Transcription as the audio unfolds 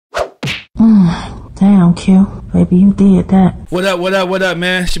Damn, Q. Baby, you did that. What up,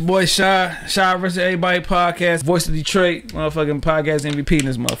 man? It's your boy Shad. Shad vs. Everybody podcast. Voice of Detroit. Motherfucking podcast MVP in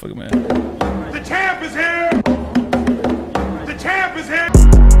this motherfucker, man. The champ is here! The champ is here!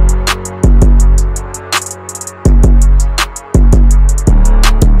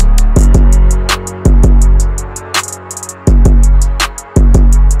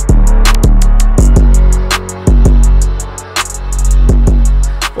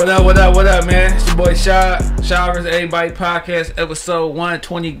 What up, man? It's your boy Shad. Shad vs. Everybody podcast, episode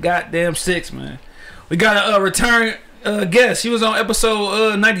 120, goddamn 6, man. We got a return guest. She was on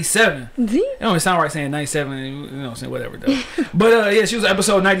episode 97. It don't sound right saying 97, you know what I'm saying, whatever, though. But, yeah, she was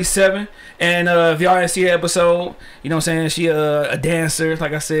episode 97. And if y'all didn't see the episode, you know what I'm saying, she a dancer,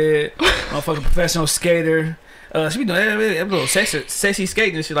 like I said, motherfucking professional skater. She be doing a little sexy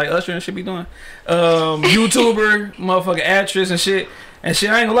skating and shit, like Usher and shit be doing. YouTuber, motherfucking actress and shit. And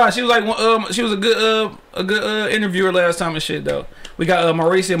shit, I ain't gonna lie, she was like she was a good interviewer last time and shit though. We got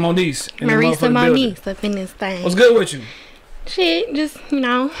Mauricsa Moniece. Mauricsa Moniece up in this thing. What's good with you? Shit, just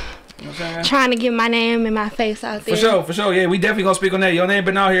trying to get my name and my face out there. For sure. Yeah, we definitely gonna speak on that. Your name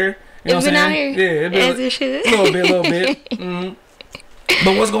been out here. You know what I'm saying? Yeah, it been as it should. A little bit.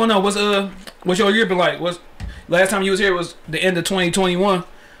 But what's going on? What's your year been like? Last time you was here was the end of 2021.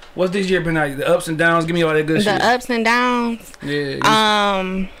 What's this year been like? The ups and downs? Give me all that good shit. The ups and downs.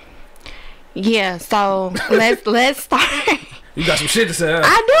 Yeah. Yeah. So let's start. You got some shit to say. Huh?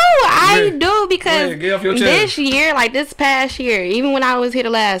 I do because get off your chest. This year, like this past year, even when I was here the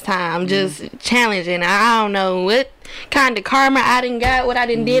last time, just challenging. I don't know what kind of karma I done got, what I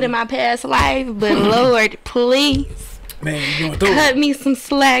done did in my past life, but Lord, please. Man, you going through cut me some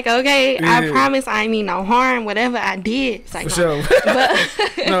slack, okay? Yeah. I promise I ain't mean no harm. Whatever I did, it's like, for sure. But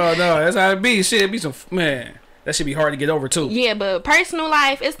no, that's how it be. Shit, it be some man. That should be hard to get over too. Yeah, but personal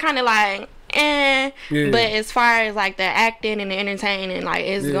life, it's kind of like, Yeah. But as far as like the acting and the entertaining, like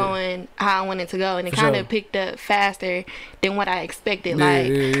it's going how I want it to go, and it kind of picked up faster than what I expected.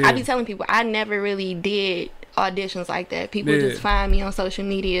 I be telling people I never really did auditions like that. People just find me on social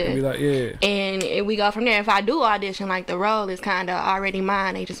media and, like, and we go from there. If I do audition, like the role is kind of already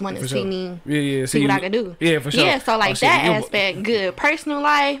mine. They just want to see me see what I can do. Yeah, for sure. Yeah, so like that aspect good. Personal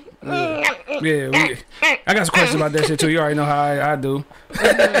life, I got some questions about that shit too. You already know how I do.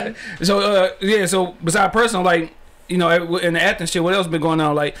 So besides personal, like, you know, in the acting shit, what else been going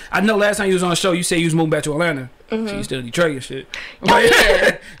on? Like, I know last time you was on the show, you said you was moving back to Atlanta. So you still in Detroit and shit. He's like,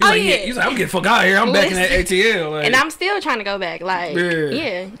 I'm getting the fuck out of here. I'm back in that ATL. Like. And I'm still trying to go back. Like,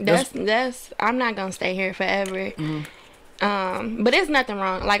 that's I'm not gonna stay here forever. But there's nothing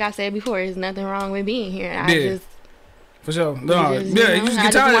wrong. Like I said before, there's nothing wrong with being here. I just. For sure. No, you just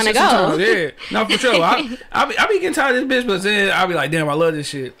get tired of this shit sometimes. Yeah. No, for sure. I be getting tired of this bitch, but then I be like, damn, I love this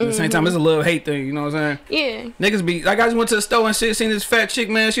shit. At the same time, it's a love-hate thing, you know what I'm saying? Yeah. Niggas be, like, I just went to the store and shit, seen this fat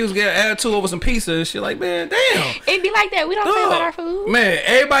chick, man, she was getting attitude over some pizza and shit, like, man, damn. It be like that. We don't say about our food. Man,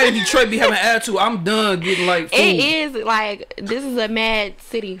 everybody in Detroit be having attitude. I'm done getting, like, food. It is, like, this is a mad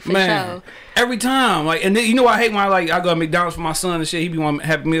city, for sure. Every time. Like, and then, you know I hate when I go to McDonald's for my son and shit, he be wanting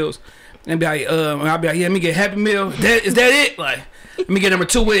Happy Meals. And be like, I'll be like, yeah, let me get Happy Meal. Is that it? Like, let me get number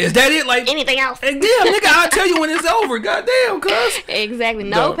 2 with it. Is that it? Like, anything else? Like, damn, nigga, I'll tell you when it's over. Goddamn, cuz. Exactly.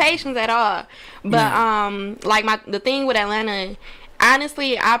 No patience at all. But like the thing with Atlanta,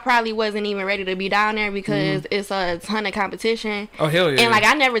 honestly, I probably wasn't even ready to be down there because it's a ton of competition. Oh, hell yeah. And like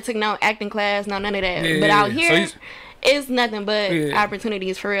I never took no acting class, none of that. But out here, it's nothing but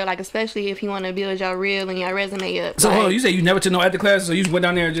opportunities for real. Like, especially if you want to build your reel and your resume up. So like, you say you never took no acting classes, so you just went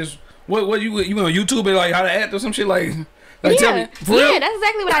down there and just what you went on YouTube and like how to act or some shit like tell me, for real? Yeah, that's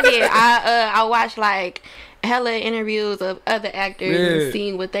exactly what I did. I watched like hella interviews of other actors and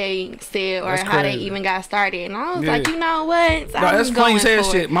seeing what they said or how they even got started, and I was like, you know what? That's funny you say that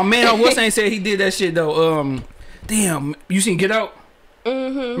shit. My man what's saying said he did that shit though. Damn, you seen Get Out?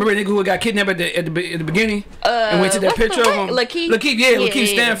 Remember the nigga who got kidnapped at the beginning and went to that picture of him? Lakeith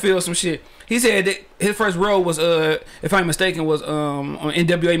Stanfield, some shit. He said that his first role was, if I'm mistaken, was on an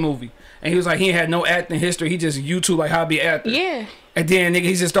NWA movie. And he was like, he ain't had no acting history. He just YouTube like how to be an actor. Yeah. And then nigga,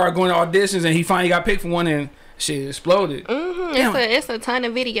 he just started going to auditions and he finally got picked for one and shit exploded. It's a ton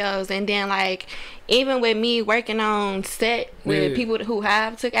of videos. And then like, even with me working on set with people who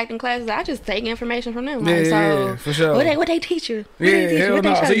have took acting classes, I just take information from them. Like, so for sure. What they teach you? Hell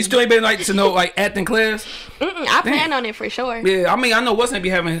no. So you still ain't been like to know like acting class? I plan on it for sure. Yeah, I mean I know what's be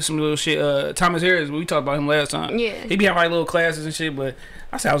having some little shit. Thomas Harris, we talked about him last time. Yeah, he be having like little classes and shit. But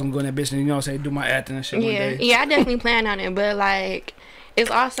I said I was gonna go in that bitch and you know what I'm saying, do my acting and shit one day. Yeah, I definitely plan on it. But like, it's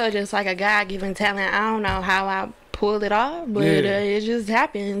also just like a God-given talent. I don't know how I pull it off, but it just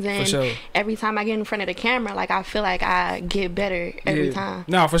happens. And sure. every time I get in front of the camera, like I feel like I get better every time.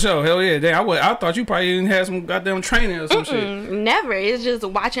 No, for sure. Hell yeah. Damn, I thought you probably even had some goddamn training or some shit. Never. It's just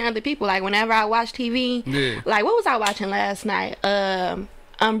watching other people. Like whenever I watch TV, like what was I watching last night?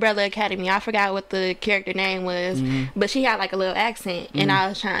 Umbrella Academy. I forgot what the character name was, but she had like a little accent, and I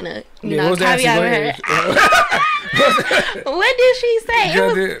was trying to, you know, copy out her. What did she say?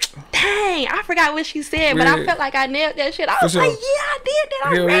 It was, dang, I forgot what she said, but I felt like I nailed that shit. I was like, yeah, I did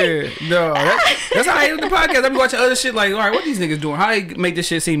that already. No, that's how I hate the podcast. I be watching other shit like, all right, what these niggas doing? How they make this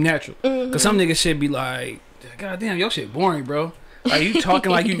shit seem natural? Because some niggas shit be like, God damn, your shit boring, bro. Like you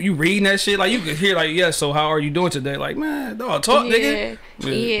talking like you reading that shit, like you could hear like, yeah, so how are you doing today? Like, man, dog, talk, nigga.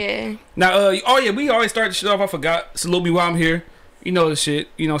 Yeah. Now, we always started the shit off. I forgot. Salute me while I'm here. You know the shit.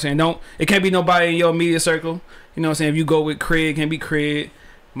 You know what I'm saying? It can't be nobody in your immediate circle. You know what I'm saying? If you go with Craig, it can't be Craig,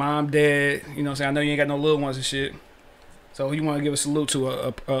 mom, dad. You know what I'm saying? I know you ain't got no little ones and shit. So you want to give a salute to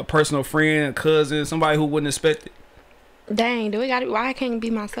a personal friend, a cousin, somebody who wouldn't expect it. Dang, why I can't be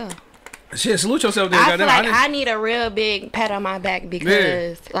myself? Shit, salute yourself. There, I feel like I need a real big pat on my back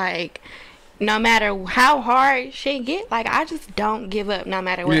because, like, no matter how hard shit get, like, I just don't give up no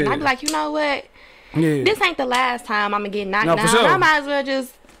matter what. And I be like, you know what? This ain't the last time I'm gonna get knocked down. Sure. I might as well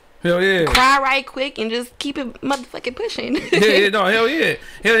just cry right quick and just keep it motherfucking pushing. No, hell yeah.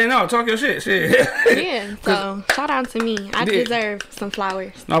 No, talk your shit. Yeah, so shout out to me. I deserve some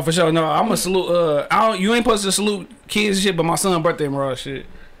flowers. No, for sure. No, I'm gonna salute. You ain't supposed to salute kids and shit, but my son's birthday tomorrow, shit.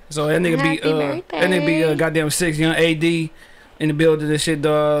 So that nigga be goddamn 6, young AD in the building. This shit,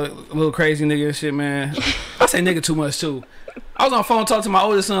 dog, a little crazy nigga and shit, man. I say nigga too much too. I was on the phone talking to my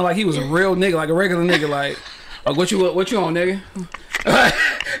oldest son like he was a real nigga, like a regular nigga, like what you on, nigga?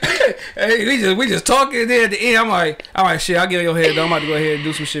 Hey, we just talking. There at the end, I'm like, all right, shit, I'll get in your head though. I'm about to go ahead and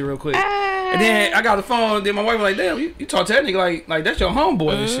do some shit real quick. And then I got the phone. Then my wife was like, damn, you talk to that nigga like that's your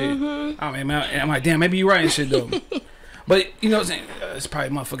homeboy and shit. I mean, man, I'm like, damn, maybe you right and shit though. But, you know what I'm saying? It's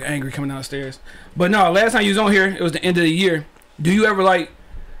probably motherfucking angry coming downstairs. But no, last time you was on here, it was the end of the year. Do you ever, like,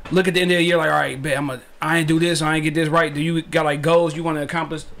 look at the end of the year like, all right, bet, I ain't do this, I ain't get this right. Do you got, like, goals you want to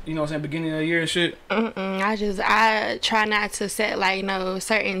accomplish, you know what I'm saying, beginning of the year and shit? I try not to set, like, no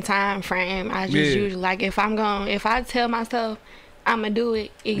certain time frame. I just usually, like, if I tell myself I'm going to do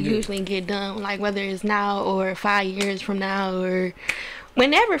it, it usually get done. Like, whether it's now or 5 years from now or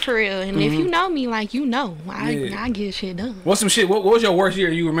whenever, for real. And if you know me, like, you know, I get shit done. What's some shit? What was your worst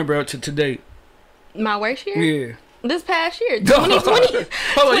year you remember up to date? My worst year? Yeah. This past year, 2020.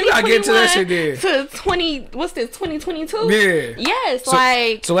 Hold on, you gotta get into that shit there. To 2022? Yeah. Yes,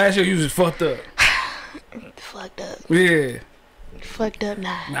 so last year you was fucked up. Fucked up. Yeah. Fucked up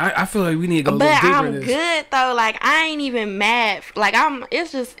now. I feel like we need to go a little deeper in this. But I'm good though. Like I ain't even mad. Like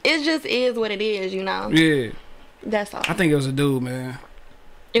It's just is what it is. You know. Yeah. That's all. I think it was a dude, man.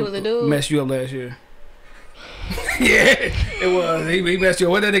 It was a dude. Messed you up last year. Yeah, it was. He messed you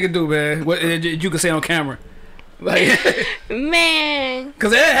up. What that nigga do, man? What you can say on camera? Like, man, cause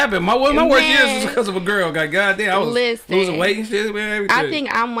that happened. My worst years was because of a girl. Goddamn, I was losing weight and shit, man. Everything. I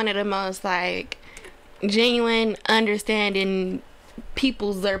think I'm one of the most like genuine, understanding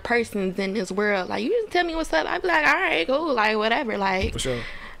peoples or persons in this world. Like, you just tell me what's up, I'd be like, all right, cool, like whatever. Like, for sure.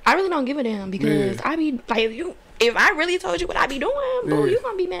 I really don't give a damn because I be like, if I really told you what I be doing, boo, you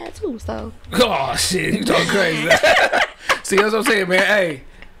gonna be mad too. So. Oh shit, you talking crazy? See, that's what I'm saying, man. Hey,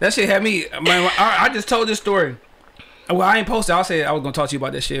 that shit had me. Man, I just told this story. Well, I ain't posted. I said I was gonna talk to you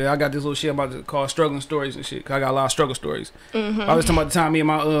about that shit. I got this little shit about to call struggling stories and shit. Cause I got a lot of struggle stories. I was talking about the time me and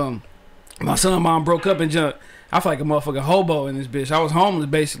my son and mom broke up and jumped. I feel like a motherfucking hobo in this bitch. I was homeless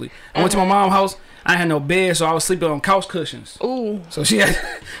basically. I went to my mom's house. I had no bed, so I was sleeping on couch cushions. Ooh. So she had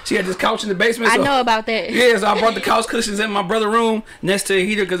this couch in the basement. So, I know about that. Yeah, so I brought the couch cushions in my brother's room next to the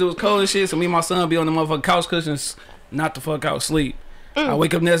heater because it was cold and shit. So me and my son be on the motherfucking couch cushions, not the fuck out sleep. I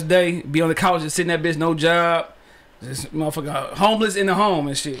wake up next day, be on the couch and sit in that bitch, no job. Just motherfucker homeless in the home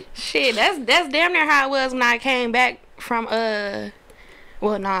and shit. Shit, that's damn near how it was when I came back from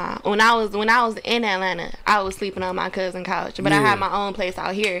well, nah. When I was in Atlanta, I was sleeping on my cousin's couch, but I had my own place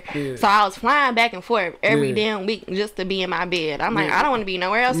out here. Yeah. So I was flying back and forth every damn week just to be in my bed. I'm like, I don't want to be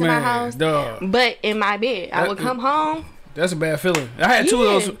nowhere else in my house, but in my bed. I would come home. That's a bad feeling. I had two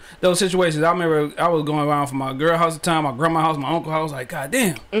of those situations. I remember I was going around from my girl house at the time, my grandma's house, my uncle's house. Like, God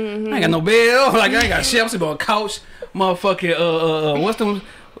damn, I ain't got no bed. Like, I ain't got shit. I'm sleeping on a couch, motherfucking what's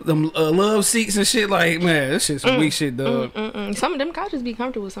them love seats and shit. Like, man, this shit's some weak shit, dog. Some of them couches be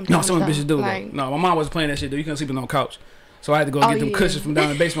comfortable sometimes. No, some of them bitches do. Like, no, my mom wasn't playing that shit though. You couldn't sleep on no couch. So I had to go get them cushions from down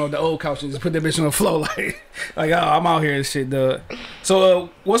in the basement of the old couch and just put that bitch on the floor like oh, I'm out here and shit, dog.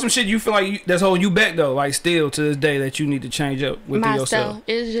 So what's some shit you feel like that's holding you back though, like still to this day that you need to change up within yourself?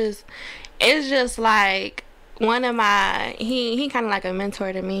 It's just like one of my he kind of like a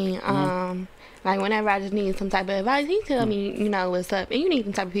mentor to me. Like whenever I just need some type of advice, he tell me, you know, what's up, and you need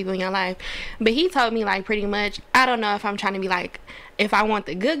some type of people in your life. But he told me like pretty much, I don't know if I'm trying to be like, if I want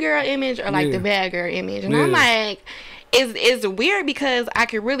the good girl image or like the bad girl image, and I'm like, it's weird because I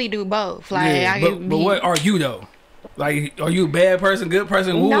could really do both. Like, but what are you though? Like, are you a bad person, good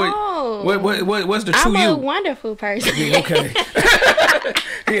person? No. What's the true you? I'm a wonderful person. Yeah, okay.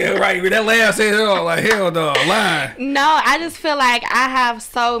 Yeah, right. That laugh said, oh, like, hell no, lying. No, I just feel like I have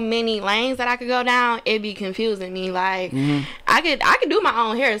so many lanes that I could go down. It'd be confusing me. Like, I could do my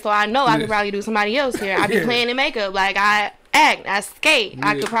own hair, so I know I could probably do somebody else's hair. I be playing in makeup. Like, I act, I skate.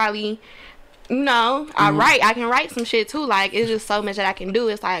 I could probably... You know, I can write some shit too. Like, it's just so much that I can do.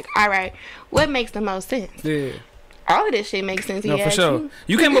 It's like, all right, what makes the most sense? Yeah. All of this shit makes sense. No, for sure.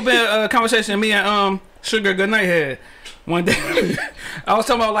 You came up in a conversation me and Sugar Goodnight had one day. I was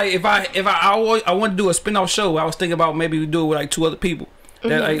talking about like if I want to do a spin-off show, I was thinking about maybe we do it with like 2 other people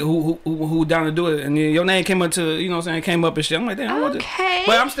that like who down to do it, and your name came up to, you know what I'm saying, came up and shit. I'm like, damn, I want to.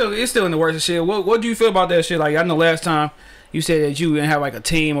 But it's still in the works and shit. What do you feel about that shit? Like, I know last time you said that you didn't have like a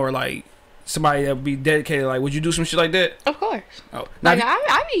team or like somebody that would be dedicated. Like, would you do some shit like that? Of course. Oh, like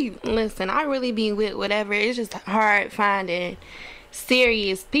I really be with whatever. It's just hard finding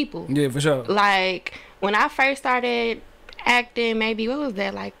serious people. Yeah, for sure. Like when I first started acting, maybe what was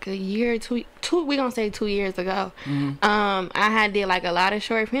that, like a year, two we gonna say 2 years ago. I had did like a lot of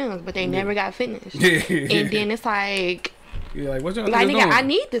short films, but they never got finished. And then it's like, yeah, like, what's your like, nigga, I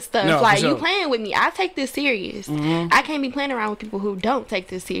need this stuff. No, like, sure. you playing with me. I take this serious. I can't be playing around with people who don't take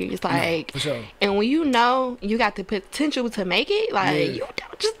this serious. Like, for sure. And when you know you got the potential to make it, like, you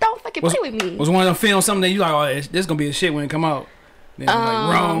don't fucking play with me. Was one of them films something that you like, oh, this gonna be a shit when it come out? Then like,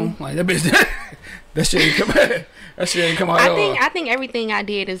 wrong. Like, that bitch, that shit ain't come out. That shit ain't come out at all. I think everything I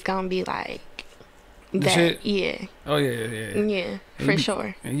did is gonna be like that. Shit? Yeah. Oh yeah, for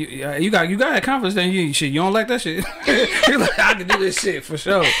sure. And you got that confidence, then you don't like that shit. You're like, I can do this shit for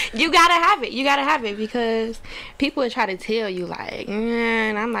sure. You gotta have it because people would try to tell you like,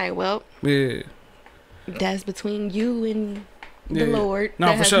 and I'm like, well, yeah, that's between you and the Lord. No,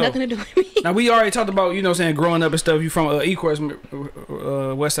 that for has sure. Nothing to do with me. Now, we already talked about, you know what I'm saying, growing up and stuff. You from East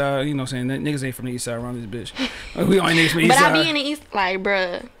West Side, you know what I'm saying. Niggas ain't from the East Side around this bitch. We only niggas from the East Side. But I be in the East, like,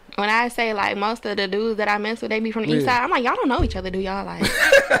 bruh. When I say like most of the dudes that I mess with, they be from the East Side. I'm like, y'all don't know each other, do y'all? Like,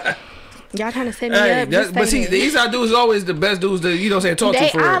 y'all trying to set me up? But see, the East Side dudes is always the best dudes to, you know what I'm saying, talk to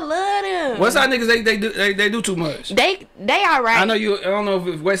for real. I love them. West Side niggas, they do too much. They alright. I know you. I don't know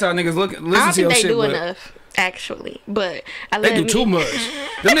if West Side niggas listen to your shit. I don't think they do enough, actually. But I love they do too much.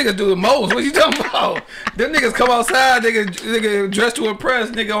 Them niggas do the most. What you talking about? Them niggas come outside, nigga dressed to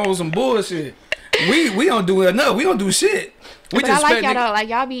impress, nigga on some bullshit. We don't do enough. We don't do shit. But I like y'all though. Like,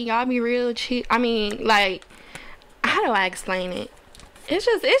 y'all be real cheap. I mean, like, how do I explain it? It's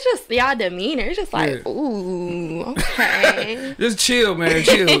just y'all demeanor. It's just like, ooh, okay. Just chill, man.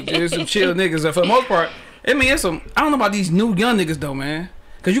 Chill. There's some chill niggas. For the most part, I mean, it's some. I don't know about these new young niggas though, man.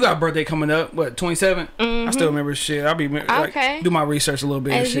 Cause you got a birthday coming up. What, 27? I still remember shit. I'll be like, do my research a little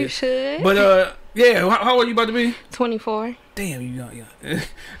bit. As and shit. You should. But yeah. How old you about to be? 24. Damn, you young. I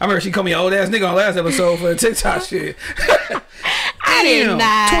remember she called me an old ass nigga on last episode for the TikTok shit. I did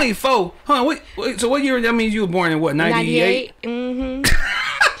not. 24. Huh? Wait, so what year? That means you were born in what? 98.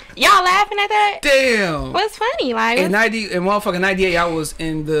 Y'all laughing at that? Damn. What's funny? Like, in motherfucking 98, I was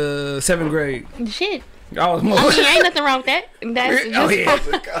in the 7th grade. Shit. I was more. I mean, ain't nothing wrong with that. That's just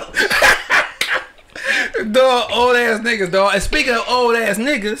dog, old ass niggas, dog. And speaking of old ass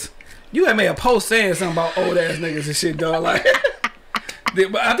niggas, you had made a post saying something about old ass niggas and shit, dog. Like,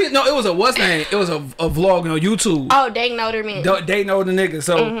 but I think it was what's name? It was a vlog on YouTube. Oh, dating older men. Dating older niggas.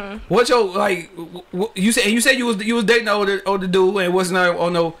 So what's your like? You said you was dating older dude and wasn't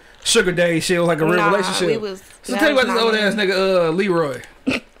on no sugar daddy shit. It was like a real relationship. So tell me about this old ass nigga, Leroy.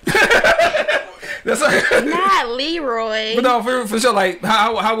 That's not Leroy. But no, for sure. Like,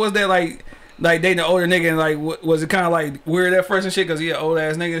 how was that like dating an older nigga and like was it kind of like weird at first and shit because he an old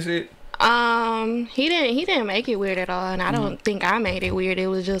ass nigga and shit? He didn't make it weird at all, and I don't think I made it weird. It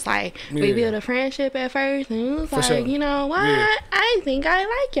was just like we built a friendship at first, and it was for like, sure. You know what? Yeah. I think I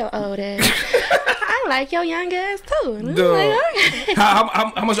like your old ass. I like your young ass too. And I was like, okay.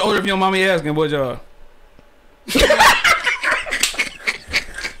 How much older if your mommy asking? What y'all?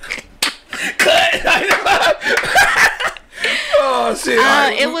 Oh shit!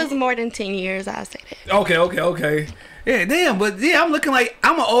 It was more than 10 years. I'll say that. Okay. Yeah, damn, but yeah, I'm looking like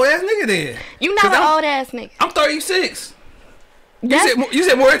I'm an old ass nigga then. You not an old ass nigga. I'm 36. You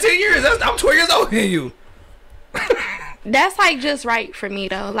said more than 10 years. I'm 12 years older than you. That's like just right for me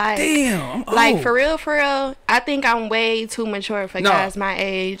though. Like, damn, I'm like old. for real. I think I'm way too mature for guys my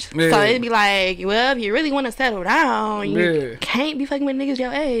age. Yeah. So it'd be like, well, if you really want to settle down, you can't be fucking with niggas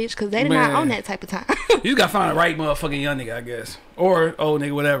your age because they did not own that type of time. You gotta find the right motherfucking young nigga, I guess, or old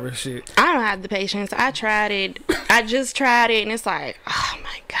nigga, whatever shit. I don't have the patience. I tried it. I just tried it, and it's like, oh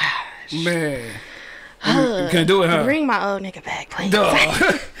my gosh, man. You can't do it, huh? Bring my old nigga back, please.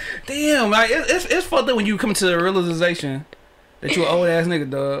 Damn, like it's fucked up when you come to the realization that you an old ass nigga,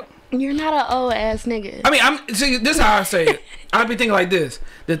 dog. You're not an old ass nigga. I mean, see, this is how I say it. I be thinking like this: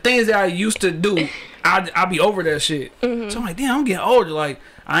 the things that I used to do, I be over that shit. So I'm like, damn, I'm getting older. Like,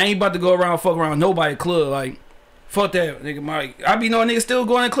 I ain't about to go around fuck around nobody club. Like, fuck that, nigga. Mike, I be knowing niggas still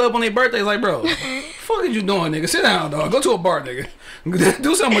going to the club on their birthdays. Like, bro, fuck is you doing, nigga? Sit down, dog. Go to a bar, nigga.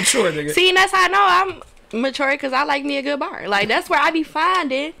 Do something mature, nigga. See, and that's how I know I'm mature because I like me a good bar. Like, that's where I be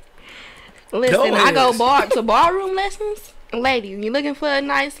finding. Listen, I go to ballroom lessons. Ladies, you looking for a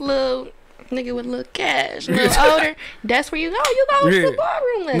nice little nigga with a little cash, a little older, that's where you go. You go to the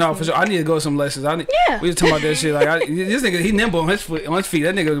ballroom lessons. No, for sure. I need to go to some lessons. We was talking about that shit. Like, this nigga, he nimble on his feet.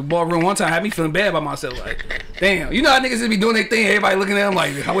 That nigga in the ballroom one time had me feeling bad about myself. Like, damn. You know how niggas just be doing their thing, everybody looking at him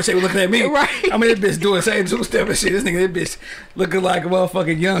like, I wish they were looking at me. Right. I mean, this bitch doing the same two-step and shit. This nigga, this bitch looking like a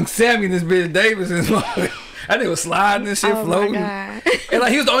motherfucking young Sammy and this bitch Davis. That nigga was sliding and shit, floating. And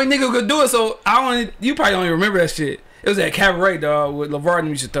like, he was the only nigga who could do it, so you probably don't even remember that shit. It was at Cabaret, dog, with LeVar and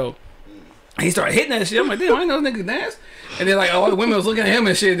used to throw. And he started hitting that shit. I'm like, damn, I didn't know this nigga dance. And then like all the women was looking at him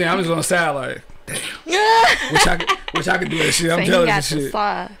and shit. Then I'm just on the side like, damn. wish I could do that shit. I'm jealous of shit.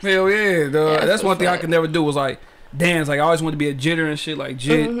 Hell yeah, dog. That's one thing I could never do was like dance. Like I always wanted to be a jitter and shit, like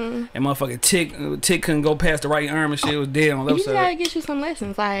jit. And motherfucking tick couldn't go past the right arm and shit. It was dead on the left side. You gotta get you some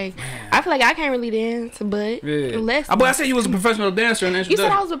lessons. Like, I feel like I can't really dance, but lessons. But I said you was a professional dancer in You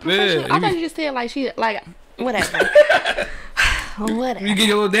said I was a professional? I thought you just said like she like whatever. Whatever. You get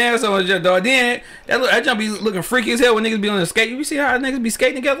your little dance on, dog. Then that jump be looking freaky as hell when niggas be on the skate. You see how niggas be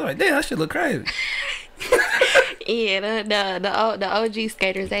skating together? Like, damn, that shit look crazy. Yeah, the OG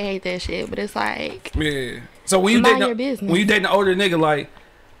skaters, they hate that shit. But it's like, So when you dating an older nigga, like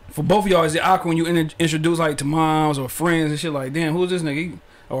for both of y'all, is it awkward when you introduce like to moms or friends and shit? Like, damn, who's this nigga?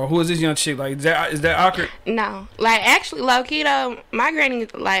 Or who is this young chick? Like, is that awkward? No. Like, actually, low-key, though, my granny,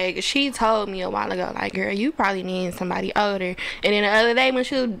 like, she told me a while ago, like, girl, you probably need somebody older. And then the other day when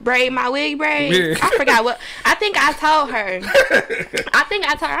she was braid my wig braids, I forgot what. I think I told her.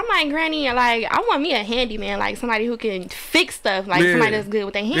 I'm like, granny, like, I want me a handyman, like, somebody who can fix stuff, like, somebody that's good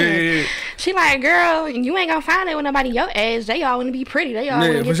with their hands. She like, girl, you ain't gonna find it with nobody your age. They all want to be pretty. They all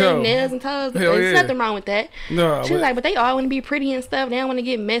want to get their nails and toes. There's nothing wrong with that. No, she was like, but they all want to be pretty and stuff. They don't want to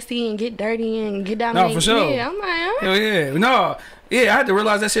get messy and get dirty and get down. No, for sure. Yeah, I'm like, hell yeah. No, yeah, I had to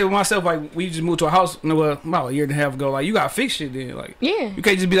realize that shit with myself. Like, we just moved to a house, about a year and a half ago. Like, you gotta fix shit then. Like, you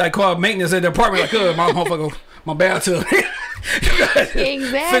can't just be like, call maintenance at the apartment. Like, my motherfucker, my bathtub. Exactly.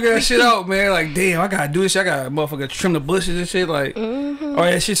 Figure that shit out, man. Like, damn, I gotta do this shit. I gotta motherfucker trim the bushes and shit. Like, oh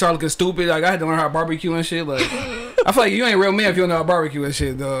yeah, shit started looking stupid. Like, I had to learn how to barbecue and shit. Like, I feel like you ain't a real man if you don't know how to barbecue and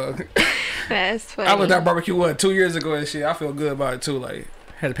shit, dog. That's funny. I learned that barbecue 2 years ago and shit. I feel good about it too. Like,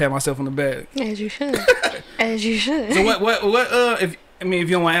 had to pat myself on the back. As you should. As you should. So what if you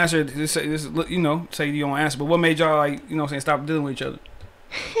don't want to answer, just say this, you know, say you don't want to answer. But what made y'all, like, you know, saying stop dealing with each other?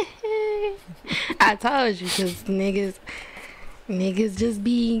 I told you, cause niggas just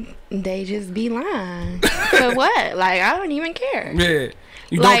be lying. For what? Like, I don't even care. Yeah,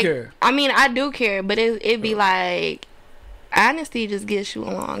 you don't care. I mean, I do care, but it be like, honesty just gets you a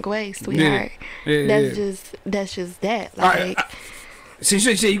long way, sweetheart. That's just that. Like, since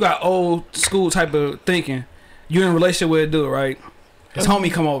you say you got old school type of thinking, you in a relationship with a dude, right? His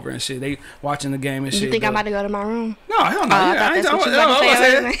homie come over and shit. They watching the game and shit. You think I'm about to go to my room? No, hell no.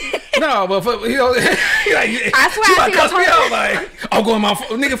 No, but for, you know, I swear I seen a post. Like, I'm going my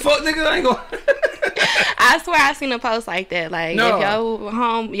nigga. Fuck nigga, I ain't going. I swear I seen a post like that. Like,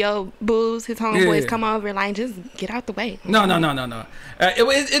 if your booze, his homeboys come over, like, just get out the way. No.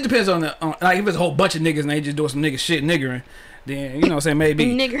 It depends on like if it's a whole bunch of niggas and they just doing some nigga shit, niggering. Then, you know what I'm saying, maybe.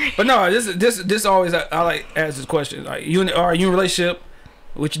 Nigger. But no, this always, I like ask this question. Like, are you in a relationship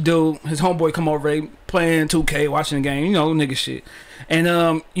with your dude, his homeboy come over, they playing 2K, watching the game, you know, nigga shit.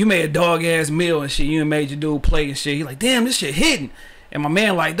 And you made a dog ass meal and shit, you made your dude play and shit. He like, damn, this shit hitting. And my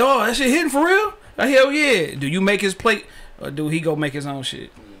man like, dog, that shit hitting for real? Like, hell yeah. Do you make his plate or do he go make his own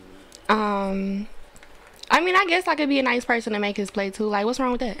shit? I mean, I guess I could be a nice person to make his plate too. Like, what's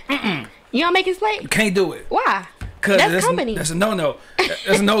wrong with that? You don't make his plate? You can't do it. Why? That's company. That's a no.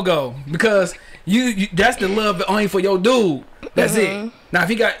 That's a no go because you that's the love only for your dude. That's it. Now if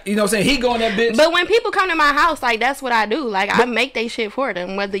he got, you know what I'm saying, he going that bitch. But when people come to my house, like that's what I do. Like I make they shit for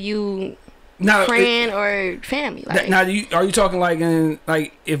them, whether you friend or family. Like, now are you talking like in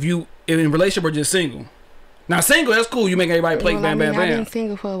relationship or just single? Now single, that's cool. You make everybody play bam. I've been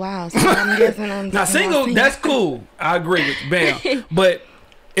single for a while, so I'm guessing I'm. Now single, that's cool. I agree with you, bam. But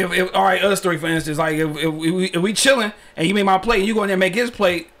if all right, us three for instance, like if we chilling and you make my plate and you go in there and make his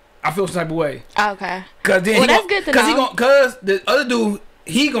plate, I feel some type of way. Okay. Cause then that's good to know. Cause the other dude,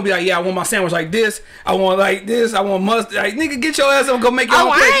 he gonna be like, yeah, I want my sandwich like this. I want like this. I want mustard. Like, nigga, get your ass up and go make your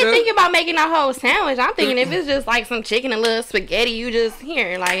own plate. I ain't thinking about making a whole sandwich. I'm thinking if it's just like some chicken and a little spaghetti, you just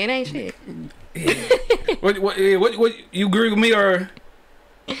here. Like, it ain't shit. Yeah. What you agree with me or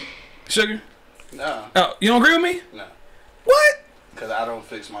Sugar? No. Oh, you don't agree with me? No. What? Because I don't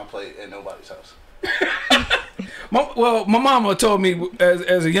fix my plate at nobody's house. my mama told me as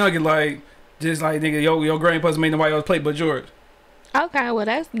a youngin, like, just like, nigga, your grandpa's made nobody else plate but yours. Okay, well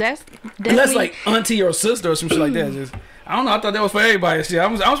that's unless like auntie or sister or some shit like that. Just I don't know. I thought that was for everybody. Shit,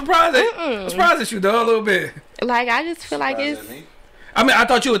 I'm surprised. I'm surprised at you though a little bit. Like I just feel like it's. I mean, I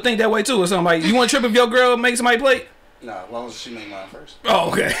thought you would think that way too or something. Like, you want to trip if your girl makes somebody plate? No, as long as she make mine first.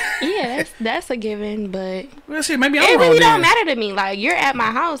 Oh, okay. Yeah, that's a given, but well, shit, maybe I'm it wrong. Really don't matter to me. Like, you're at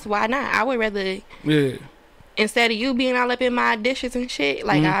my house, why not? I would rather. Yeah. Instead of you being all up in my dishes and shit,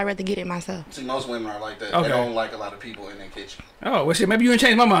 like I'd rather get it myself. See, most women are like that. Okay. They don't like a lot of people in their kitchen. Oh, well, shit, maybe you ain't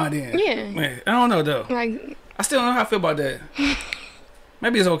changed my mind then. Yeah. Man, I don't know though. Like, I still don't know how I feel about that.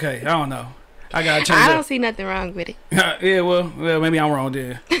 Maybe it's okay. I don't know. I gotta change. I don't see nothing wrong with it. Yeah, well, maybe I'm wrong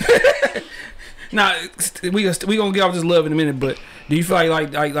then. Nah, we gonna get off this love in a minute, but do you feel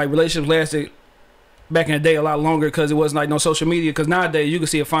like relationships lasted back in the day a lot longer because it wasn't like no social media? Because nowadays you can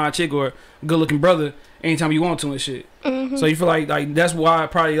see a fine chick or a good looking brother anytime you want to and shit. So you feel like that's why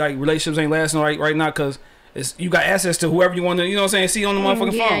probably like relationships ain't lasting right now because you got access to whoever you want to, you know what I'm saying, see on the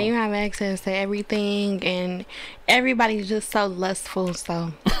motherfucking phone. Yeah, you have access to everything and everybody's just so lustful,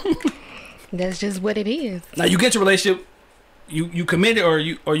 so that's just what it is. Now you get your relationship, you committed or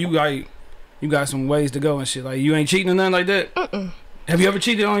you like you got some ways to go and shit. Like you ain't cheating or nothing like that? Have you ever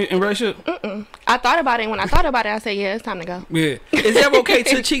cheated in a relationship? I thought about it. When I thought about it, I said, yeah, it's time to go. Yeah. Is it ever okay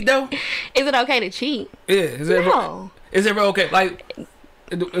to cheat though? Is it okay to cheat? Yeah. Is it ever okay? Like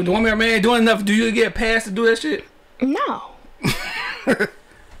the woman or man doing enough, do you get passed to do that shit? No.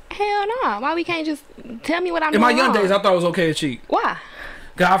 Hell no. Why we can't just tell me what I'm doing? In my young days, I thought it was okay to cheat. Why?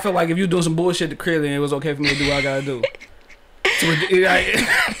 Cause I feel like if you doing some bullshit to clearly, it was okay for me to do what I gotta do.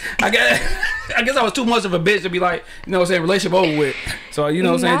 I guess I was too much of a bitch to be like, you know what I'm saying, relationship over with. So, you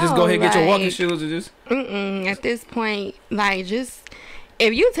know what I'm saying, just go ahead and get your walking shoes and just. At this point, like, just,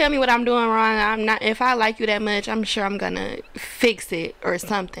 if you tell me what I'm doing wrong, if I like you that much, I'm sure I'm gonna fix it or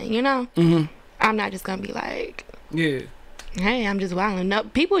something, you know? I'm not just gonna be like, yeah, hey, I'm just wilding. No,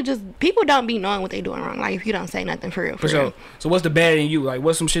 people don't be knowing what they doing wrong. Like, if you don't say nothing for real. For real. So what's the bad in you? Like,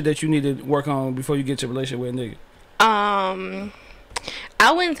 what's some shit that you need to work on before you get to a relationship with a nigga?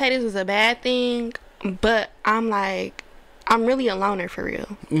 I wouldn't say this is a bad thing, but I'm really a loner for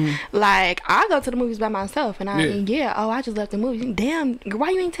real. Like, I go to the movies by myself and I just left the movie. Damn, why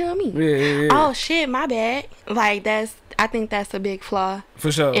you ain't tell me? Yeah. Oh shit, my bad. Like, I think that's a big flaw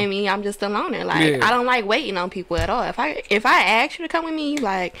for sure in me. I'm just a loner. Like, I don't like waiting on people at all. If I ask you to come with me,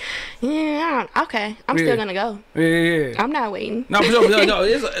 like, yeah, okay, I'm still gonna go. Yeah. I'm not waiting. No, for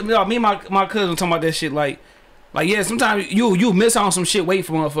sure. No, me and my cousin talking about that shit. Like, yeah, sometimes you miss on some shit waiting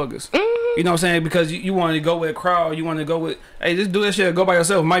for motherfuckers. You know what I'm saying? Because you want to go with a crowd. You want to go with, hey, just do that shit. Go by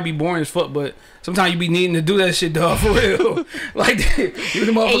yourself. It might be boring as fuck, but sometimes you be needing to do that shit, dog, for real. Like,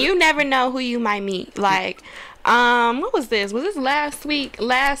 and you never know who you might meet. Like, what was this? Was this last week?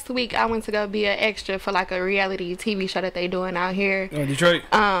 Last week I went to go be an extra for like a reality TV show that they doing out here. Oh, Detroit?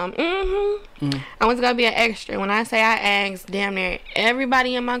 I went to go be an extra. When I say I asked damn near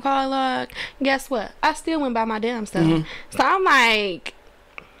everybody in my call log, guess what? I still went by my damn stuff. So I'm like,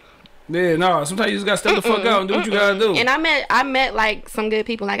 yeah, no, sometimes you just gotta step the fuck out and do what you gotta do. And I met like some good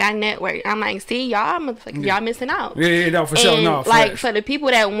people. Like, I networked. I'm like, see, y'all motherfuckers, y'all missing out. Yeah, no, for sure. No, like, for the people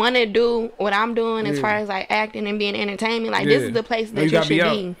that want to do what I'm doing as far as like acting and being entertainment, like, this is the place that you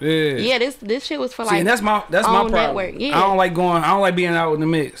should be. Yeah, this shit was for like, see, and that's my problem. network. Yeah. I don't like being out in the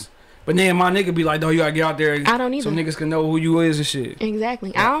mix. But then my nigga be like, no, you gotta get out there. I don't either. So niggas can know who you is and shit.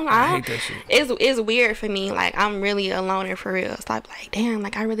 Exactly. I hate that shit. It's weird for me. Like, I'm really a loner for real. So I'm like, damn,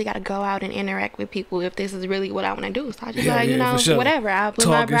 like, I really gotta go out and interact with people if this is really what I want to do. So I just you know, sure. whatever. I'll put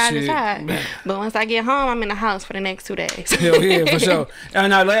my pride aside. But once I get home, I'm in the house for the next 2 days. Hell yeah, for sure.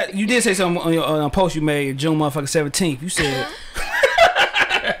 And you did say something on a post you made June motherfucking 17th. You said...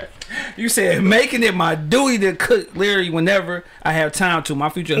 You said making it my duty to cook literally whenever I have time to. My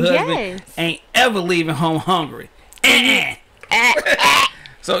future husband ain't ever leaving home hungry.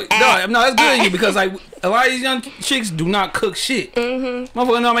 So no, that's good of you because like a lot of these young chicks do not cook shit.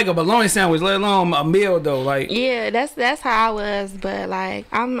 Motherfucker don't make a bologna sandwich, let alone a meal though. Like that's how I was, but like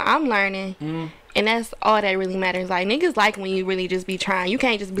I'm learning. And that's all that really matters. Like, niggas like when you really just be trying. You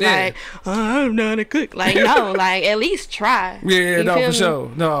can't just be like, oh, I don't know how to cook. Like, no, like, at least try. Yeah, no, for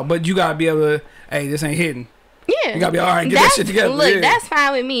sure. No, but you gotta be able to, hey, this ain't hidden. Yeah. You gotta be all right, get that shit together. Look, that's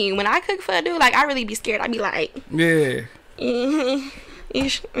fine with me. When I cook for a dude, like, I really be scared. I be like, yeah.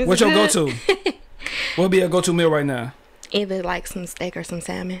 What's your go-to? What'll be a go-to meal right now? Either, like, some steak or some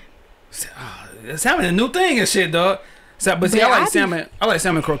salmon. Salmon a new thing and shit, dog. But see, I like salmon. I like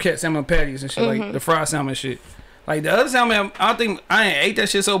salmon croquettes, salmon patties and shit, like the fried salmon shit. Like the other salmon, I think I ain't ate that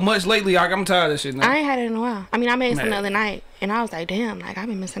shit so much lately. Like I'm tired of that shit now. I ain't had it in a while. I mean, I made some the other night, and I was like, damn, like I've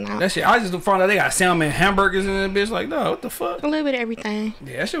been missing out. That shit, I just found out they got salmon hamburgers in that bitch. Like, no, what the fuck? A little bit of everything.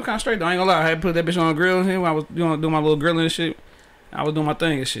 Yeah, that shit was kind of straight though. I ain't gonna lie. I had to put that bitch on the grill and shit when I was doing my little grilling and shit. I was doing my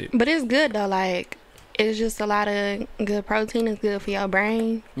thing and shit. But it's good though, like. It's just a lot of good protein. It's good for your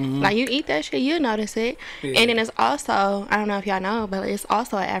brain. Like, you eat that shit, you'll notice it. Yeah. And then it's also, I don't know if y'all know, but it's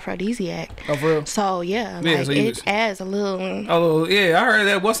also an aphrodisiac. Oh, for real? So, yeah, like, so it adds a little... Oh, yeah, I heard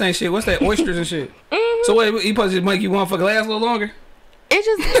that. What's that shit? What's that? Oysters and shit. So, what, he supposed to make you want to fuck last a little longer? It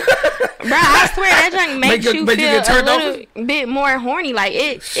just... Bro, I swear, that junk makes you feel a little bit more horny. Like,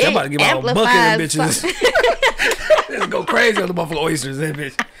 it I'm about to give out a bucket of bitches. Let's go crazy on the motherfucking oysters, that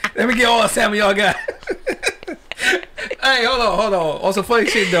bitch. Let me get all the salmon y'all got. Hey, hold on. On some funny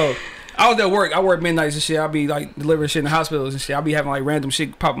shit though. I was at work. I work midnights and shit. I be like delivering shit in the hospitals and shit. I be having like random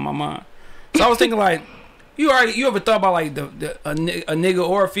shit pop in my mind. So I was thinking like, you ever thought about like a nigga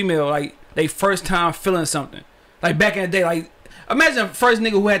or a female like they first time feeling something? Like back in the day, like imagine first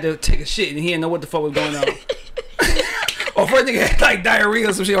nigga who had to take a shit and he didn't know what the fuck was going on. Or first nigga had like diarrhea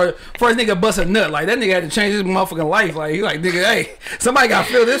or some shit, or first nigga bust a nut. Like that nigga had to change his motherfucking life. Like he like, nigga, hey, somebody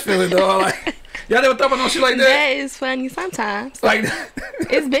gotta feel this feeling though. Like y'all never thought about no shit like that? That is funny sometimes. Like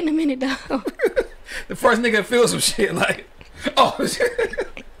it's been a minute though. The first nigga feel some shit like, oh shit.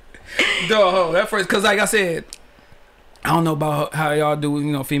 Dog, that first, cause like I said, I don't know about how y'all do,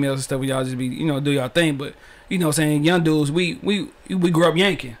 you know, females and stuff. Where y'all just be, you know, do y'all thing, but you know, what I'm saying young dudes, we grew up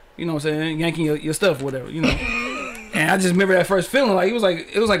yanking. You know, what I'm saying yanking your stuff, or whatever. You know. And I just remember that first feeling, like it was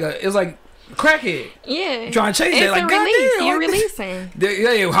like crackhead. Yeah. Trying to chase that, like release. Goddamn, you're releasing.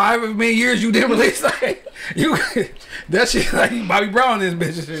 Yeah, however many years you didn't release, like you, that shit like Bobby Brown this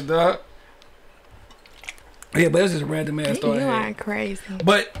bitch and shit, dog. Yeah, but it's just a random ass story. You are crazy.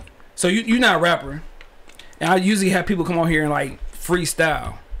 But so you're not a rapper, and I usually have people come on here and like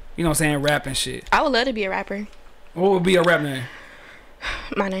freestyle. You know what I'm saying, rap and shit. I would love to be a rapper. What would be a rap name?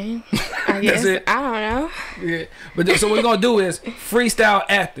 My name, I guess. That's it. I don't know. Yeah, but so what we're gonna do is freestyle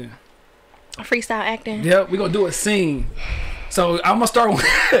acting. Freestyle acting. Yep, we're gonna do a scene. So I'm gonna start.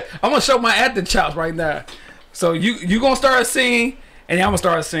 I'm gonna show my acting chops right now. So you gonna start a scene, and then I'm gonna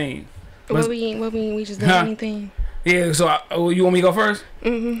start a scene. What we just do anything? Yeah. So you want me to go first?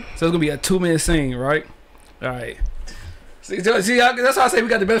 So it's gonna be a 2-minute scene, right? All right. See, that's why I say we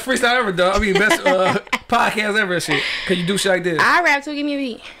got the best freestyle ever, dog. I mean, best podcast ever, and shit. Cause you do shit like this. I rap too. Give me a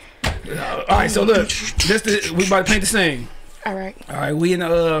beat. All right, so look, we about to paint the scene. All right. All right, we in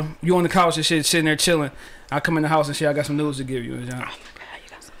the you on the couch and shit, sitting there chilling. I come in the house and shit. I got some news to give you. Oh my God, you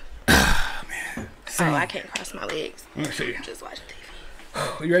got some. Man. Oh, I can't cross my legs. Let me see. I'm just watching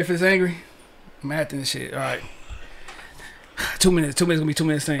TV. You ready for this angry? I'm acting and shit. All right. 2 minutes. 2 minutes gonna be 2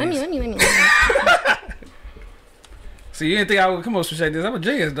 minutes scenes. Let me. See, you didn't think I would come up with shit like this. I'm a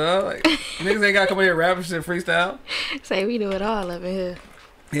genius, dog. Like, niggas ain't gotta come in here rapping shit freestyle. Say we do it all up in here.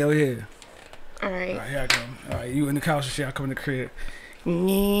 Hell yeah. All right. All right, here I come. All right, you in the couch and shit. I come in the crib.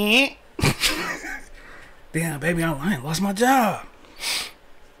 Damn, baby, I ain't lost my job.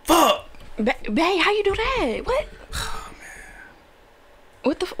 Fuck. Babe, how you do that? What? Oh man.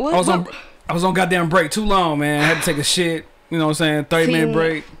 What the? What? I was on goddamn break too long, man. I had to take a shit. You know what I'm saying? 30-minute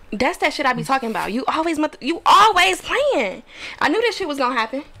break. That's that shit I be talking about. You always playing. I knew this shit was gonna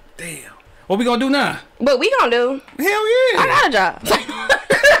happen. Damn. What we gonna do now? What we gonna do? Hell yeah. I got a job.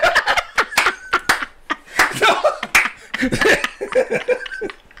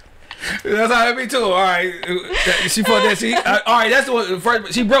 That's how it be too. All right, she fought that. All right, that's what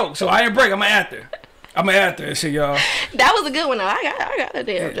first. She broke, so I ain't break. I'm an actor and shit, y'all. That was a good one though. I got a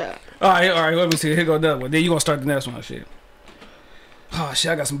damn job. All right. Let me see. Here go another one. Then you gonna start the next one, shit. Oh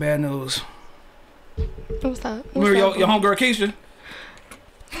shit, I got some bad news. What's up? Remember your homegirl Keisha?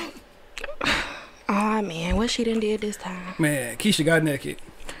 Oh man, what she done did this time? Man, Keisha got naked.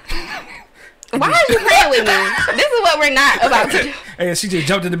 Why are you playing with me? This is what we're not about to do. And she just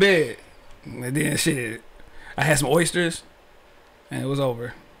jumped in the bed. And then shit, I had some oysters, and it was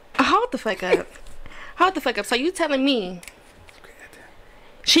over. Hold the fuck up. Hold the fuck up. So you telling me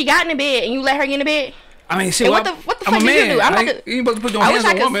she got in the bed and you let her get in the bed? I mean, shit. What the fuck did you do? You ain't supposed to put your hands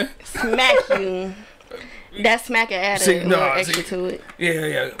on a woman. Smack you. That smack it added a little extra to it.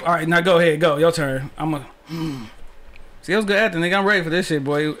 Yeah. All right, now go ahead. Go. Your turn. See, that was good acting, nigga. I'm ready for this shit,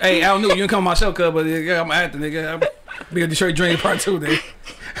 boy. Hey, I don't know. You didn't come on my show, cuz, but yeah, I'm acting, nigga. I'm be a Detroit Dream Part 2, nigga.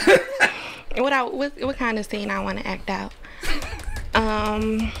 What kind of scene I want to act out?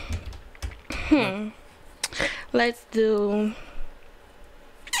 Let's do.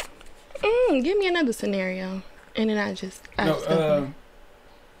 Give me another scenario, and then I just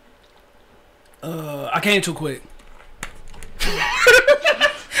I came too quick.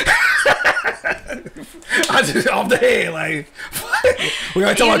 I just off the head, like we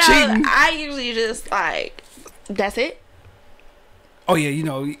gotta talk about cheating. I usually just like that's it. Oh yeah, you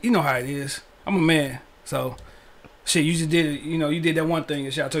know how it is. I'm a man, so shit. You just did it. You did that one thing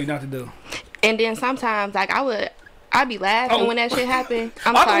that shit I told you not to do. And then sometimes, like I'd be laughing when that shit happened.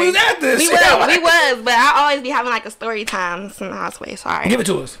 I'm I sorry. We was at this. We was, but I always be having like a story time in the houseway. Sorry. Give it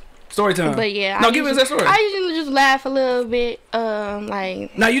to us. Story time. But yeah, give us that story. I usually just laugh a little bit.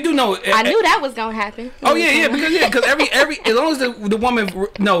 Like now you do know. I knew that was gonna happen. Oh yeah, because every as long as the woman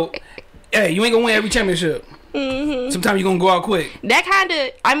hey, you ain't gonna win every championship. Sometimes you gonna go out quick. That kind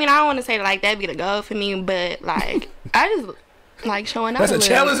of. I mean, I don't want to say like that be the goal for me, but like I just like showing up. That's a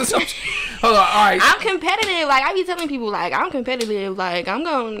challenge or something. Hold on, all right. I'm competitive. Like I be telling people, like I'm competitive. Like I'm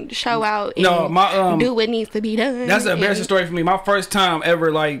gonna show out and do what needs to be done. That's an embarrassing story for me. My first time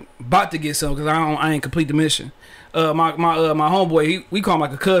ever like about to get some because I ain't complete the mission. My homeboy, we call him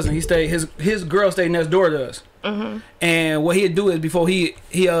like a cousin. He stayed his girl stayed next door to us. And what he'd do is before he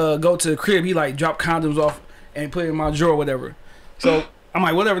go to the crib, he like drop condoms off and put it in my drawer or whatever. So I'm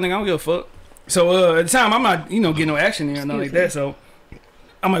like, whatever, nigga, I don't give a fuck. So at the time I'm not getting no action there or nothing like that. So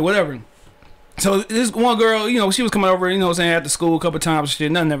I'm like, whatever. So this one girl, she was coming over, after school a couple times and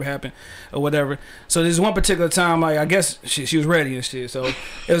shit. Nothing ever happened or whatever. So this one particular time, like, I guess she was ready and shit. So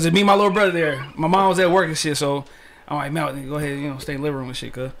it was me and my little brother there. My mom was at work and shit. So I'm like, man, go ahead, stay in the living room and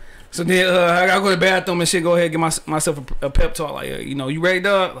shit, cuz. So then I gotta go to the bathroom and shit. Go ahead, give myself a pep talk. Like, you ready,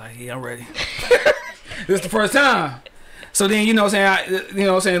 dog? Like, yeah, I'm ready. This is the first time. So then,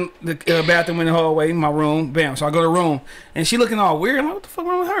 the bathroom in the hallway, my room, bam. So I go to the room, and she looking all weird. I'm like, what the fuck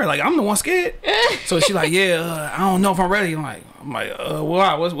wrong with her? Like, I'm the one scared. So she like, yeah, I don't know if I'm ready. I'm like,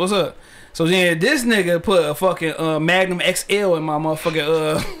 why? What's up? So then this nigga put a fucking Magnum XL in my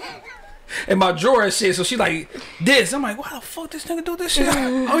motherfucking in my drawer and shit. So she like this. I'm like, why the fuck this nigga do this shit? I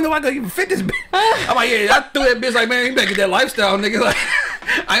don't know if I can even fit this bitch. I'm like, yeah, I threw that bitch like, man, you better get that lifestyle, nigga. Like,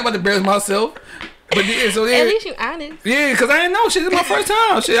 I ain't about to embarrass myself. But so at least you honest. Yeah, cause I didn't know shit. It's my first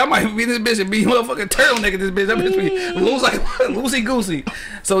time. Shit, I might be this bitch and be motherfucking turtleneck this bitch. That bitch be loose like loosey goosey.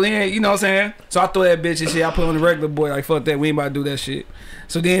 So then, you know what I'm saying? So I throw that bitch and shit. I put on the regular boy like fuck that. We ain't about to do that shit.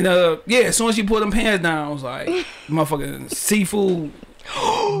 So then, as soon as she put them pants down, I was like, motherfucking seafood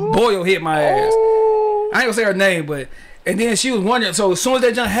boil hit my ass. I ain't gonna say her name, but. And then she was wondering, so as soon as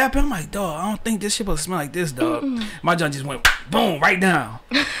that junk happened, I'm like, dog, I don't think this shit supposed to smell like this, dog. My junk just went boom right down.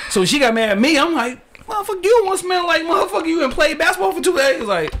 So she got mad at me. I'm like, motherfucker, you want to smell like motherfucker, you been playing basketball for 2 days.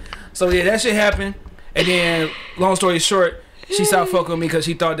 Like, so yeah, that shit happened. And then, long story short, she stopped fucking with me because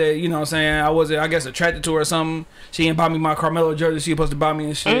she thought that, you know what I'm saying, I was, I guess, attracted to her or something. She didn't buy me my Carmelo jersey she was supposed to buy me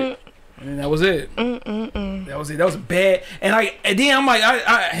and shit. And that was it. That was it. That was bad. And then I'm like,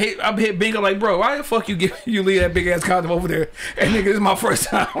 I hit Bingo like, bro, why the fuck you leave that big ass condom over there? And nigga, this is my first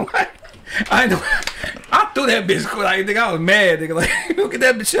time. I know. I threw that bitch. Like, nigga, I was mad. Nigga, like, get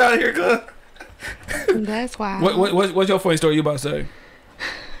that bitch out of here, cuz. That's why. What's your funny story you about to say?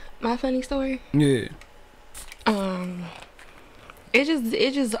 My funny story? Yeah.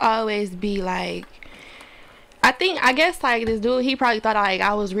 It just always be like. I guess like this dude, he probably thought like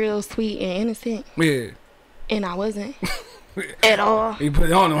I was real sweet and innocent. Yeah. And I wasn't. At all. You put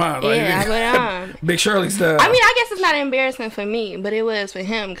it on him, huh? Like, yeah, I put it on. Big Shirley style. I mean, I guess it's not embarrassing for me, but it was for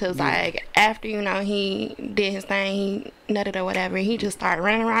him because like after, he did his thing, he nutted or whatever, he just started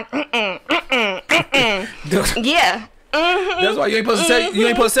running around. Yeah. That's why you ain't supposed to sell. You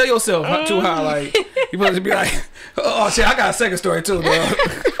ain't supposed to sell yourself too high. Like you supposed to be like, oh shit, I got a second story too, dog.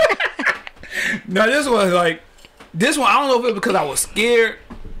 No, this one I don't know if it was because I was scared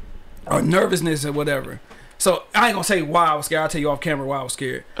or nervousness or whatever. So I ain't gonna say why I was scared. I'll tell you off camera why I was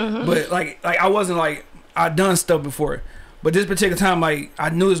scared. But like I wasn't like I done stuff before. But this particular time, like I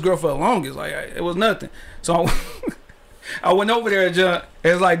knew this girl for the longest. Like it was nothing. So I went over there, John.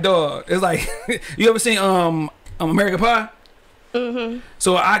 It's like, dog. It's like you ever seen American Pie?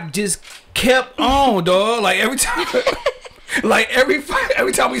 So I just kept on, dog. Like every time,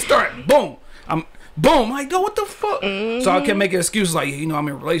 every time we start, boom, boom. Like, dog, what the fuck? So I kept making excuses like, you know, I'm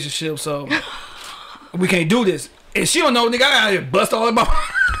in a relationship, so we can't do this. And she don't know, nigga. I got bust all in my.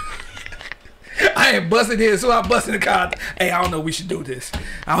 I ain't busting this, so I busted the car. Hey, I don't know. We should do this.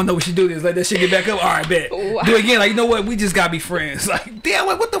 I don't know. We should do this. Let that shit get back up. All right, bet. Wow. Do it again. Like, you know what? We just gotta be friends. Like, damn,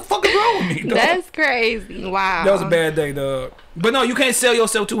 what the fuck is wrong with me, dog? That's crazy. Wow. That was a bad day, dog. But no, you can't sell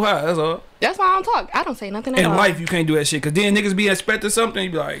yourself too high. That's all. That's why I don't talk. I don't say nothing at all. In life, you can't do that shit. Cause then niggas be expecting something. You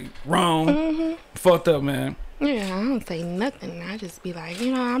be like, wrong. Fucked up, man. Yeah, I don't say nothing. I just be like,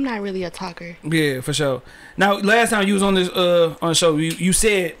 you know, I'm not really a talker. Yeah, for sure. Now, last time you was on this on the show, you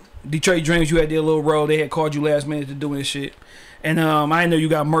said Detroit Dreams, you had their little role. They had called you last minute to do this shit. And I didn't know you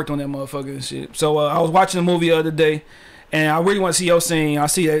got murked on that motherfucker and shit. So I was watching the movie the other day, and I really want to see your scene. I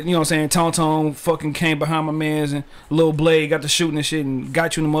see that, you know what I'm saying, Tone fucking came behind my mans and Lil Blade got to shooting and shit and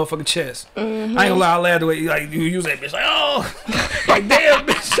got you in the motherfucking chest. I ain't gonna lie, I laughed the way like you was that bitch like, oh, like damn,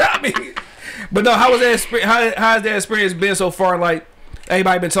 bitch shot me. But no, how was that? How has that experience been so far? Like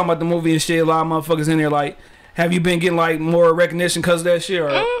everybody been talking about the movie and shit. A lot of motherfuckers in there. Like, have you been getting like more recognition because of that shit?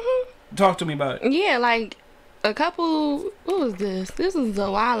 Or talk to me about it. Yeah, like a couple. What was this? This was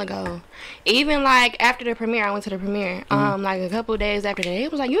a while ago. Even like after the premiere, I went to the premiere. Like a couple days after that, it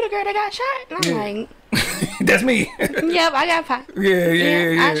was like, "You the girl that got shot?" And I'm like, "That's me." Yep, I got popped.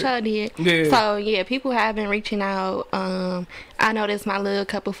 Yeah. I sure did. Yeah. So yeah, people have been reaching out. I noticed my little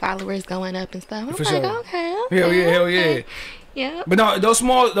couple followers going up and stuff. I'm For like, sure. okay. Hell yeah. Yeah. But no, those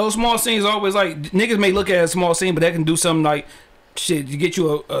small scenes always like niggas may look at a small scene, but that can do something like. Shit, you get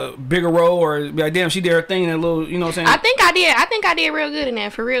you a bigger role, or be like, damn, she did her thing in a little, you know what I'm saying? I think I did real good in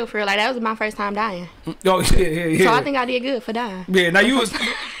that, for real. Like, that was my first time dying. Oh, yeah. So I think I did good for dying. Yeah, now you was...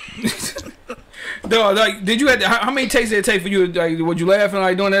 Dog, like, did you have how many takes did it take for you? Like, would you laughing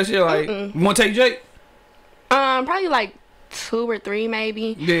like doing that shit? Like, you want to take Jake? Probably like 2 or 3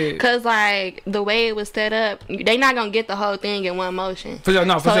 maybe. Yeah. Cause like the way it was set up, they not gonna get the whole thing in one motion. For sure,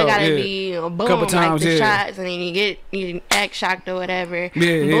 no, for so sure. So it gotta be boom, couple times, like the shots, and then you act shocked or whatever.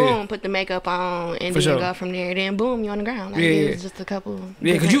 Boom, put the makeup on, and then you go from there. Then boom, you on the ground. Like it's just a couple.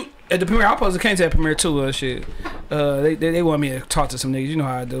 Yeah, cause you at the premiere, I supposed to came to that premiere too. Shit. They want me to talk to some niggas. You know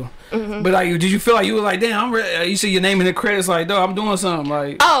how I do. But like, did you feel like you were like, damn, I'm ready? You see your name in the credits, like, dog, I'm doing something.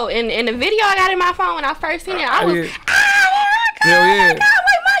 Like, oh, in the video I got in my phone when I first seen it, I was. Hell yeah. Like,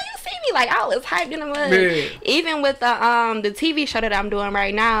 why you see me? Like, I was hyped in the mud. Yeah. Even with the TV show that I'm doing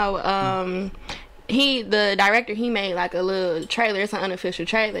right now, the director, he made like a little trailer. It's an unofficial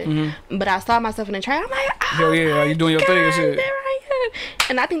trailer. But I saw myself in the trailer. I'm like, oh, hell yeah, you doing your thing and shit.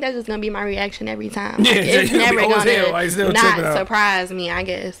 And I think that's just gonna be my reaction every time. Yeah, like, it's never gonna not surprise me, I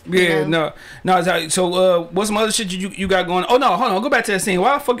guess. Yeah, no. So what's some other shit you got going? Oh no, hold on, go back to that scene.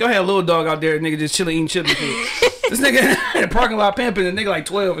 Why the fuck y'all had a little dog out there, nigga, just chilling eating chips and shit? This nigga in the parking lot pimping, a nigga like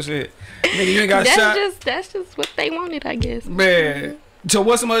 12 and shit. Nigga, you ain't got shot. That's just what they wanted, I guess. Man. So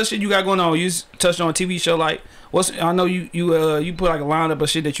what's some other shit you got going on? You touched on a TV show, like I know you put like a lineup of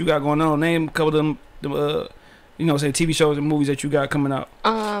shit that you got going on. Name a couple of them you know, say TV shows and movies that you got coming out.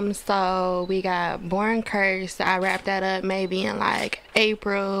 So we got Born Cursed. I wrapped that up maybe in like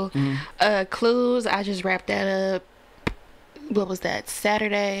April. Clues, I just wrapped that up. What was that?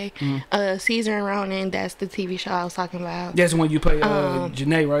 Saturday. Caesar and Ronan, that's the TV show I was talking about. That's when you play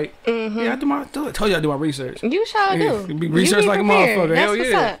Janae, right? Yeah, I told you I do my research. You sure do. Be research like prepared. A motherfucker. Hell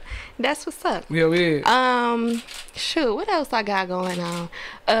yeah. That's what's up. Hell yeah. Shoot, what else I got going on?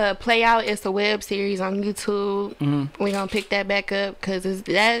 Play Out is a web series on YouTube. We gonna pick that back up because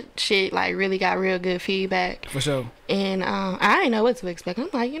that shit like really got real good feedback. For sure. And I didn't know what to expect. I'm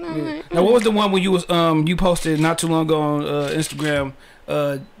like, you know what? Now, what was the one when you was you posted not too long ago on Instagram?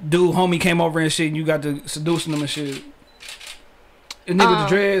 Dude, homie came over and shit, and you got to seducing them and shit. The nigga with the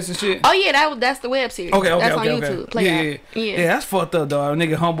dreads and shit. Oh yeah, that's the web series. Okay, that's on YouTube. Play Out. Yeah, that's fucked up, dog.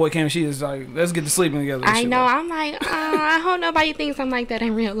 Nigga, homeboy came and she was like, let's get to sleeping together. I know. I'm like, I hope nobody thinks I'm like that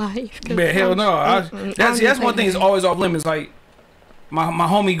in real life. Man, hell no. That's one thing that's always off limits. Like, my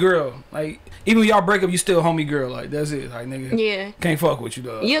homie girl. Like, even when y'all break up, you still homie girl. Like, that's it. Like, nigga. Yeah. Can't fuck with you,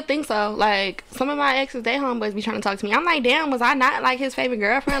 dog. You think so? Like, some of my exes, they homeboys be trying to talk to me. I'm like, damn, was I not like his favorite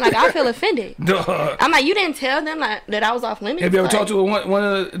girlfriend? Like, I feel offended. Dog. I'm like, you didn't tell them like that I was off limits. Have you ever like, talked to one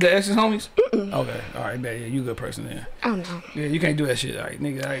of the ex's homies? Okay, all right, bet. Yeah, you a good person then. Oh no. Yeah, you can't do that shit, like,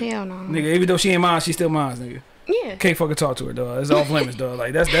 nigga. Like, Hell no. Nigga, even though she ain't mine, she still mine, nigga. Yeah. Can't fucking talk to her, dog. It's off limits, dog.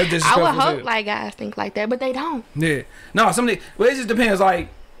 Like, that's disrespectful. I would hope like guys think like that, but they don't. Yeah. No, somebody. Well, it just depends. Like,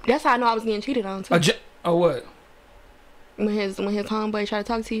 that's how I know I was getting cheated on too. Oh, what? When his homeboy tried to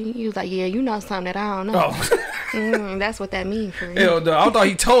talk to you, he was like, "Yeah, you know something that I don't know." Oh. That's what that means for you. Hell, dog. I thought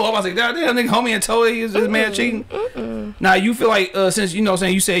he told. I was like, damn, nigga, homie, and told he was his man cheating. Now, you feel like since you know,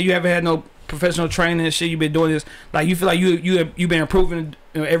 saying you said you haven't had no professional training and shit, you've been doing this. Like, you feel like you been improving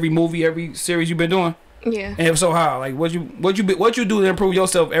every movie, every series you've been doing. Yeah. And if so, how? Like, what you do to improve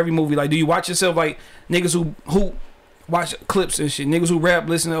yourself every movie? Like, do you watch yourself like niggas who watch clips and shit, niggas who rap,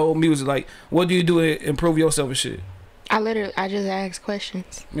 listen to old music? Like, what do you do to improve yourself and shit? I just ask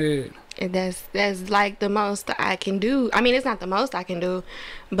questions. Yeah. And that's like the most I can do. I mean, it's not the most I can do,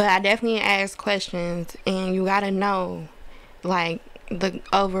 but I definitely ask questions, and you gotta know, like, the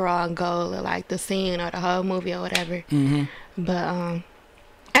overall goal of like the scene or the whole movie or whatever. But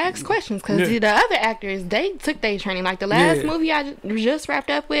ask questions, because the other actors, they took their training. Like the last movie I just wrapped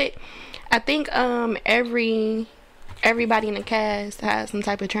up with, I think everybody in the cast had some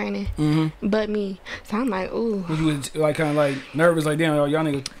type of training, but me. So I'm like, ooh. You was like kind of like nervous, like, damn, y'all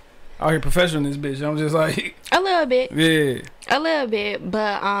niggas out here professional in this bitch. I'm just like a little bit. Yeah. A little bit,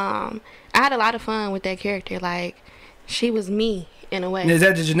 but I had a lot of fun with that character. Like, she was me in a way. And is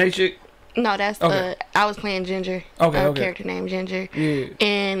that the Janae chick? No, that's I was playing Ginger. Okay. Character named Ginger. Yeah.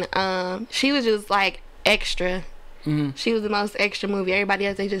 And she was just like extra. She was the most extra movie. Everybody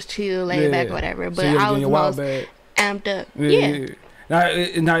else, they just chill, laid back, whatever. But so I was the most amped up. Yeah.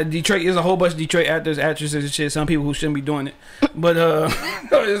 Now Detroit, there's a whole bunch of Detroit actors, actresses and shit. Some people who shouldn't be doing it, but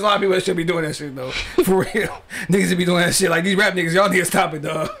there's a lot of people that should be doing that shit though. For real, niggas should be doing that shit. Like these rap niggas, y'all need to stop it,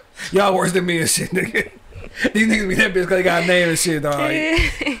 dog. Y'all worse than me and shit, nigga. These niggas be that bitch because they got a name and shit, dog.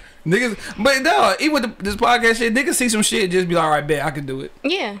 Like, niggas, but dog, even with this podcast shit, niggas see some shit, just be like, all right, bet I can do it.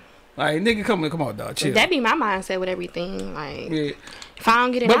 Yeah. Like, nigga, come on, dog, chill. That be my mindset with everything. Like, if I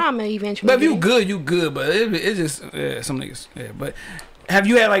don't get it now, I'm gonna eventually. But if you good, you good. But it's just some niggas. Yeah. But have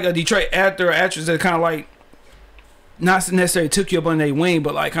you had like a Detroit actor or actress that kind of like not necessarily took you up on their wing,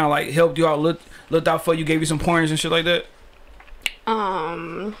 but like kind of like helped you out, looked out for you, gave you some pointers and shit like that?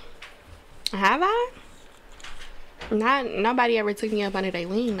 Have I? Nobody ever took me up under their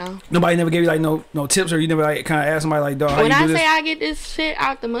wing, though. Nobody never gave you like no tips, or you never like kind of asked somebody like, dog, how when you do I this? say I get this shit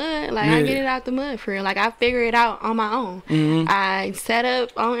out the mud, like I get it out the mud for real. Like I figure it out on my own. I set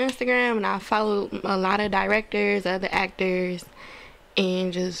up on Instagram and I follow a lot of directors, other actors,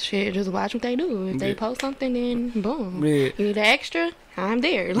 and just watch what they do. If they post something, then boom. You need an extra, I'm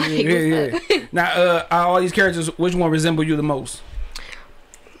there. Like Now, all these characters, which one resemble you the most?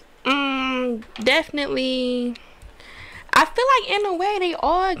 Definitely. I feel like in a way they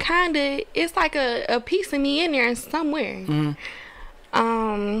all kind of, it's like a piece of me in there somewhere.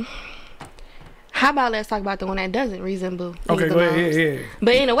 How about let's talk about the one that doesn't resemble? Okay, go ahead. Yeah.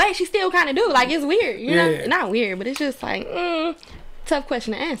 But in a way, she still kind of do. Like it's weird, you know? Not weird, but it's just like tough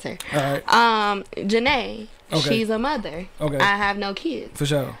question to answer. All right. Janae, she's a mother. Okay. I have no kids. For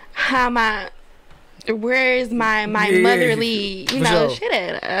sure. Where's my motherly, you know, shit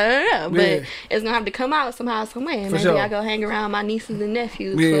at? I don't know, but it's gonna have to come out somehow, some way. And maybe I go hang around my nieces and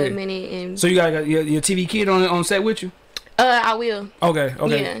nephews for a minute. And so you got your TV kid on set with you? I will. Okay.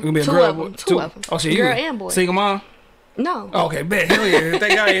 Yeah. Gonna be a two girl, of them. Two of them. Oh, shit, girl and boy. Single mom? No. Okay, bet. Hell yeah.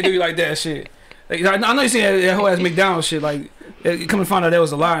 Thank God they do you like that shit. Like, I know you seen that whole ass McDonald's shit. Like, come and find out that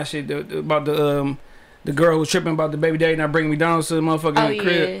was a lie and shit about the girl who was tripping about the baby daddy not bringing McDonald's to the motherfucking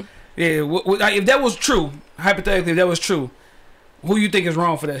crib. Yeah, if that was true, hypothetically, if that was true, who you think is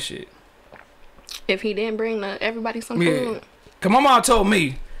wrong for that shit? If he didn't bring everybody some food? Cause my mom told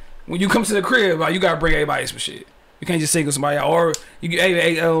me, when you come to the crib, like, you gotta bring everybody some shit. You can't just single somebody out. Or,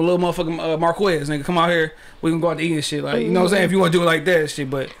 hey, little motherfucking Marquez, nigga, come out here, we can go out to eat and shit. Like, you know what I'm saying? If you want to do it like that shit,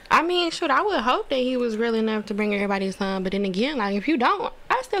 but... I mean, shoot, I would hope that he was real enough to bring everybody some, but then again, like, if you don't,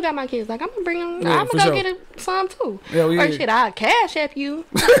 I still got my kids. Like, I'm gonna bring them, I'm gonna go get some too. Or shit, I'll cash app you.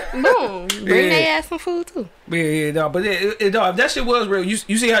 Boom. Bring their ass some food too. Yeah, dog. But if that shit was real, you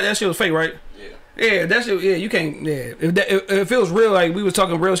see how that shit was fake, right? Yeah, that shit, you can't, if it was real, like, we was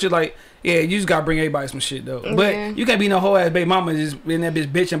talking real shit, like, you just gotta bring everybody some shit, though. But you can't be no whole ass baby mama just in that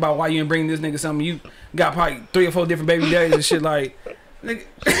bitch bitching about why you ain't bringing this nigga something. You got probably 3 or 4 different baby daddies and shit, like, Nigga.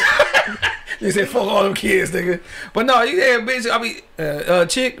 You said fuck all them kids, nigga. But no, you yeah, bitch. I mean,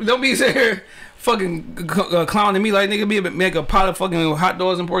 chick, don't be sitting here fucking clowning me like nigga. Make a pot of fucking hot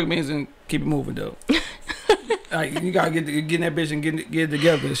dogs and pork beans and keep it moving though. Like you gotta get in that bitch and get it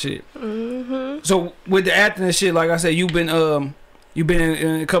together and shit. So with the acting and shit, like I said, you've been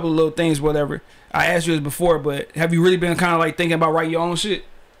in a couple of little things, whatever. I asked you this before, but have you really been kind of like thinking about writing your own shit?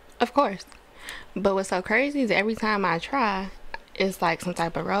 Of course. But what's so crazy is every time I try, it's like some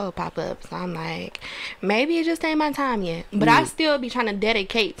type of role pop up. So I'm like, maybe it just ain't my time yet. But I still be trying to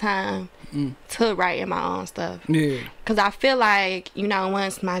dedicate time to writing my own stuff. Yeah. Because I feel like, you know,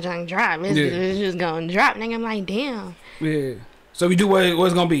 once my junk drop, it's just going to drop. And I'm like, damn. Yeah. So we do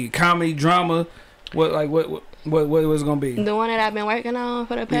what's going to be? Comedy, drama? What was going to be? The one that I've been working on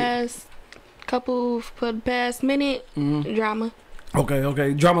for the past minute, drama.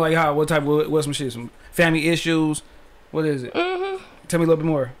 Okay. Drama like how? What type of, what's some shit? Some family issues? What is it? Tell me a little bit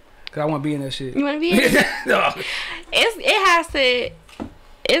more. Because I want to be in that shit. You want to be in it? No. It's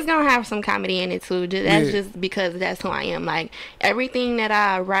going to have some comedy in it too. That's just because that's who I am. Like, everything that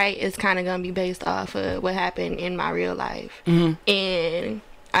I write is kind of going to be based off of what happened in my real life. And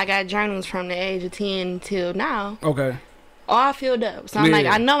I got journals from the age of 10 till now. Okay. All filled up. So I'm like,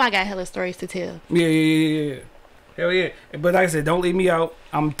 I know I got hella stories to tell. Yeah. Hell yeah. But like I said, don't leave me out.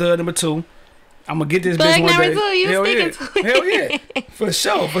 I'm thug number 2. I'm gonna get this bitch one day. You sticking to it. Hell yeah. For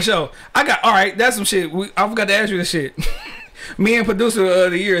sure. Alright, that's some shit. I forgot to ask you this shit. Me and producer of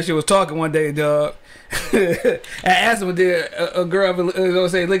the year, she was talking one day, dog. I asked him, did a girl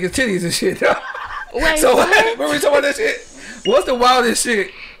say lick his titties and shit. Wait, so remember we talking about that shit? What's the wildest shit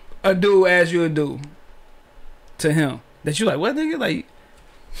a dude asked you to do to him that you like? What nigga like?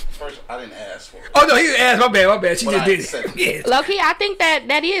 First, I didn't ask for it. Oh no, he didn't ask. My bad. She just did it. Yeah. Low key, I think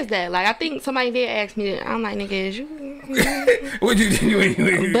that is that. Like, I think somebody did ask me that. I'm like, nigga, is you? What you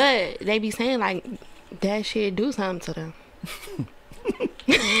do? But they be saying like that shit do something to them.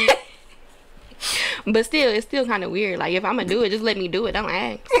 But still, it's still kind of weird. Like, if I'm gonna do it, just let me do it. Don't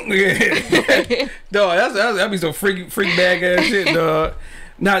ask. Yeah. Dog, that'd be some freak bag ass shit, dog.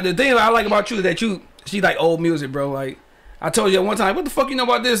 Now the thing I like about you is that she like old music, bro. Like, I told you one time, what the fuck you know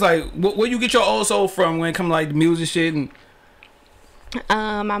about this? Like, where you get your old soul from when it come to, like, the music shit? And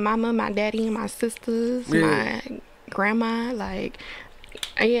my mama, my daddy, and my sisters, my grandma, like,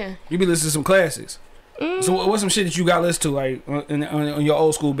 yeah. You be listening to some classics. So what's some shit that you got listened to, like, on your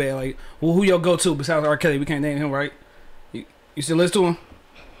old school band? Like, who your go-to besides R. Kelly? We can't name him, right? You still listen to him?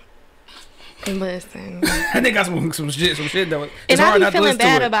 Listen, I think got some shit though. It's and I be feeling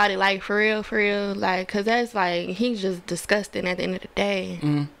bad about it, like for real, like, cause that's like he's just disgusting at the end of the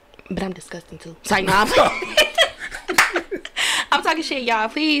day. But I'm disgusting too. It's like, no, I'm talking shit, y'all.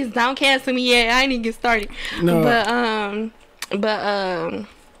 Please don't cancel me yet. I ain't even get started. No. But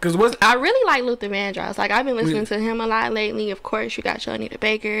cause what I really like Luther Vandross. Like, I've been listening to him a lot lately. Of course, you got Shanita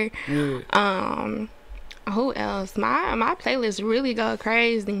Baker. Who else? My playlist really go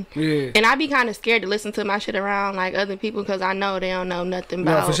crazy. Yeah. And I be kind of scared to listen to my shit around like other people because I know they don't know nothing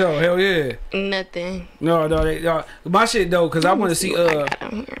about. No, for sure. Hell yeah. Nothing. No. My shit though, because I want to see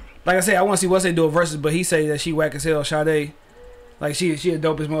like I said, I want to see what they do versus, but he say that she whack as hell, Shad. Like, she a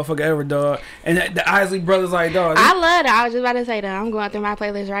dopest motherfucker ever, dog. And the Isley brothers, like, dog. I love it. I was just about to say that. I'm going through my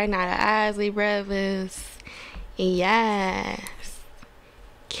playlist right now. The Isley brothers. Yes.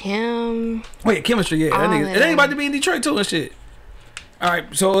 Kim. Oh yeah, chemistry, yeah. That nigga, it ain't about to be in Detroit too and shit.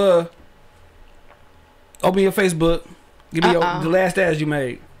 Alright, so open your Facebook. Give me the last status you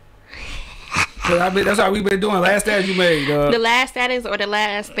made. That's how we've been doing. Last status you made. The last status or the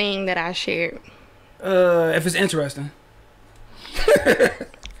last thing that I shared? If it's interesting.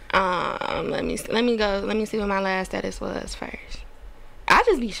 Let me see what my last status was first. I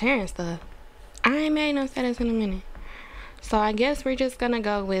just be sharing stuff. I ain't made no status in a minute. So I guess we're just gonna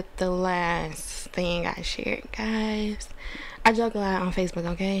go with the last thing I shared, guys. I joke a lot on Facebook,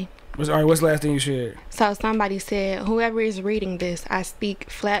 okay? Alright, what's the last thing you shared? So somebody said, whoever is reading this, I speak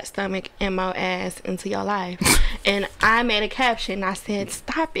flat stomach and mo ass into your life. And I made a caption. I said,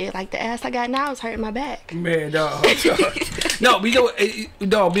 stop it. Like, the ass I got now is hurting my back. Man, dog. No, me and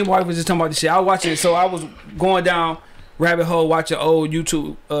my wife was just talking about this shit. I watch it. So I was going down rabbit hole watching old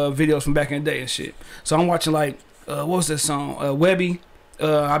YouTube videos from back in the day and shit. So I'm watching, like, what was that song? Webby.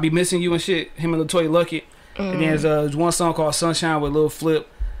 I Be Missing You and shit. Him and LaToya Luckett. And then there's one song called Sunshine with Lil Flip.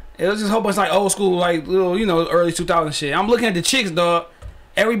 It was just a whole bunch of, like, old school, like, little, you know, early 2000 shit. I'm looking at the chicks, dog.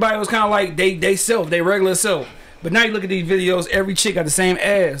 Everybody was kind of like they regular self. But now you look at these videos, every chick got the same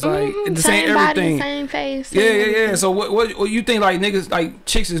ass, like the same everything, body, same face. Yeah. So what you think, like, niggas, like,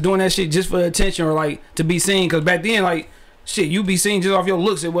 chicks is doing that shit just for attention or like to be seen? Because back then, like, shit, you be seen just off your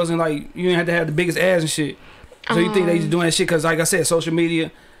looks. It wasn't like you didn't have to have the biggest ass and shit. So you think they just doing that shit because, like I said, social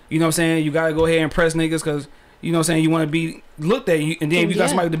media, you know what I'm saying? You gotta go ahead and impress niggas because, you know what I'm saying, you want to be looked at. And then if you got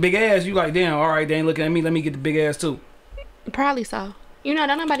somebody with the big ass, you like, damn, all right, they ain't looking at me. Let me get the big ass too. Probably so. You know,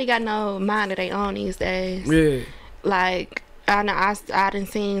 nobody got no mind of their own these days. Yeah. Like, I know I done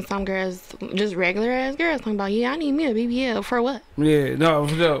seen some girls, just regular ass girls, talking about, yeah, I need me a BBL. For what? Yeah, no,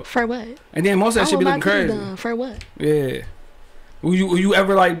 for sure. For what? And then most of that shit be looking crazy. For what? Yeah. Will you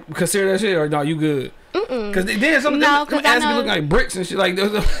ever like consider that shit or no? You good? Cause then some of them ass be looking like bricks and shit. Like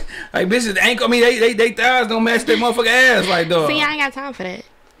bitches ankle. I mean, they thighs don't match their motherfucking ass. Like dog. See, I ain't got time for that.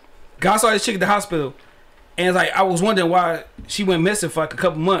 I saw this chick at the hospital, and it's like I was wondering why she went missing for like a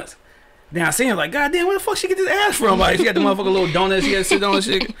couple months. Then I seen her like, God damn, where the fuck she get this ass from? Like she got the motherfucking little donut she had to sit on and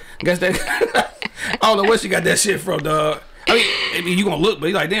shit. Guess that. I don't know where she got that shit from, dog. I mean, you gonna look, but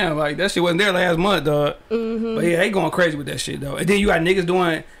you like, damn, like that shit wasn't there last month, dog. But yeah, they going crazy with that shit though. And then you got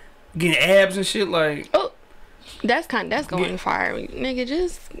niggas getting abs and shit, like. Oh, that's going far, nigga.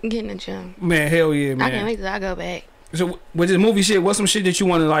 Just get in the gym. Man, hell yeah, man. I can't wait till I go back. So with this movie shit, what's some shit that you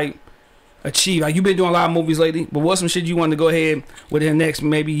want to like achieve? Like you been doing a lot of movies lately, but what's some shit you want to go ahead within the next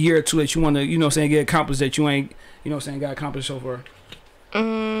maybe year or two that you want to, you know what I'm saying, get accomplished that you ain't, you know what I'm saying, got accomplished so far?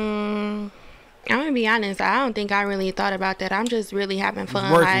 I'm gonna be honest, I don't think I really thought about that. I'm just really having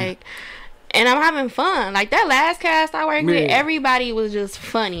fun. Like, and I'm having fun. Like that last cast I worked with, everybody was just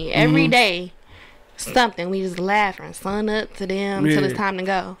funny. Every day something. We just laughing, sun up to them till it's time to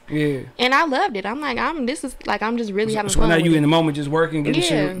go. Yeah. And I loved it. I'm like, I'm just really having fun. So now you in the moment just working,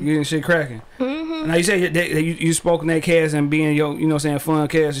 getting shit cracking. Now you say you spoke in that cast and being your, you know what I'm saying, fun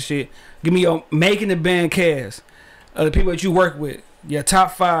cast and shit. Give me your making the band cast of the people that you work with. Your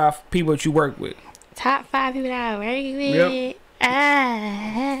top 5 people that you work with. Top 5 people that I work with. Yep.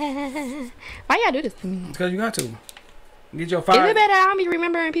 Why y'all do this to me? Because you got to. Get your 5. Is it better I don't be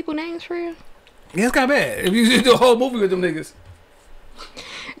remembering people's names for real? Yeah, it's kind of bad. If you just do a whole movie with them niggas,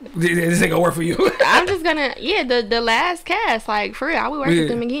 this ain't gonna work for you. I'm just gonna, the last cast, like, for real, I would work with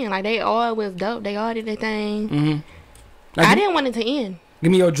them again. Like, they all was dope. They all did their thing. Like, I didn't want it to end.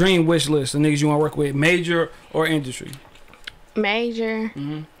 Give me your dream wish list of niggas you want to work with, major or industry. Major.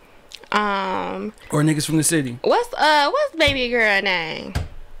 Or niggas from the city. What's baby girl name?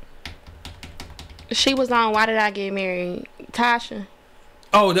 She was on Why Did I Get Married? Tasha.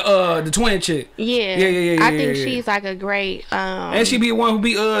 Oh, the twin chick. Yeah. I think she's like a great and she be the one who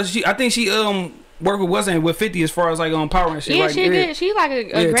be I think she work with 50 as far as like on power and shit. Yeah, like, she did. She's like a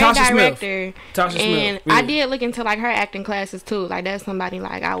great Tasha director. Tasha and I did look into like her acting classes too. Like that's somebody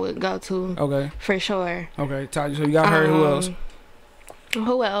like I would go to. Okay. For sure. Okay, Tasha. So you got her. Who else?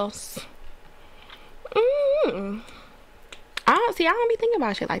 Who else? I don't be thinking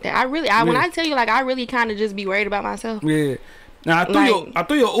about shit like that. When I tell you, like, I really kind of just be worried about myself. Yeah. Now I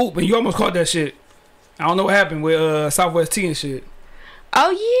threw your oop and you almost caught that shit. I don't know what happened with Southwest T and shit.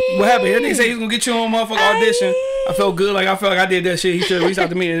 Oh yeah. What happened? That nigga say he was gonna get you on motherfucking audition. I felt good. Like I felt like I did that shit. He should reach out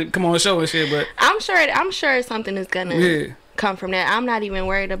to me and come on the show and shit. But I'm sure something is gonna come from that. I'm not even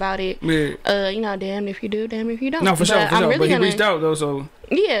worried about it. Yeah. You know, damn if you do, damn if you don't. No, for sure. Really but he reached out though, so.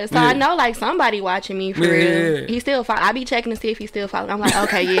 Yeah, so I know like somebody watching me for real. He still I be checking to see if he still following. I'm like,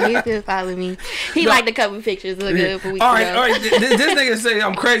 okay, yeah, he still following me. He liked a couple pictures look good for weeks. All right. This nigga say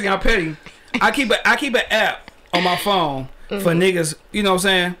I'm crazy, I'm petty. I keep an app on my phone for niggas, you know what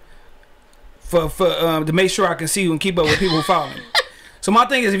I'm saying? For to make sure I can see you and keep up with people who follow me. So my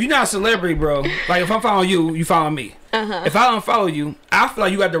thing is, if you're not a celebrity, bro, like if I'm following you, you follow me. If I unfollow you, I feel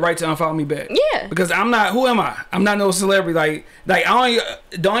like you got the right to unfollow me back. Yeah. Because I'm not. Who am I? I'm not no celebrity. Like the only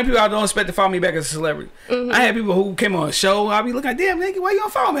people I don't expect to follow me back is a celebrity. I had people who came on a show. I be looking, damn nigga, why you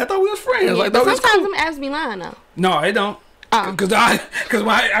unfollow me? I thought we was friends. Yeah, like, but sometimes them ads be lying though. No, they don't. Cause when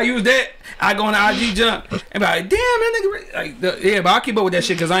I use that, I go on the IG jump and be like, damn that nigga. Like, but I keep up with that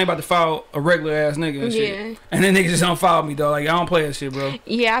shit because I ain't about to follow a regular ass nigga and shit. And then niggas just unfollow me though. Like I don't play that shit, bro.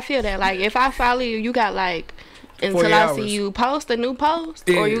 Yeah, I feel that. Like if I follow you, you got like until I see you post a new post,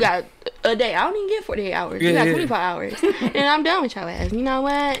 or you got a day. I don't even get 48 hours. You got 24 hours, and I'm done with your ass. You know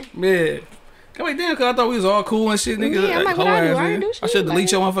what? Yeah. I'm like, damn, cause I thought we was all cool and shit, nigga. Yeah, I'm like, what I do? I should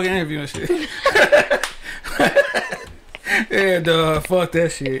delete your motherfucking interview and shit. Yeah, dog. Fuck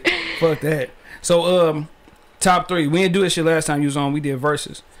that shit. Fuck that. So, top 3. We didn't do this shit last time you was on. We did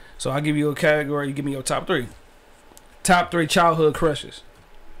verses. So I'll give you a category. You give me your top 3. Top 3 childhood crushes.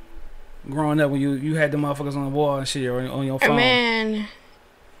 Growing up when you had the motherfuckers on the wall and shit or on your phone. Man,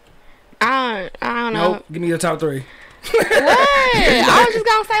 I don't know. Nope. Give me your top 3. What? I was just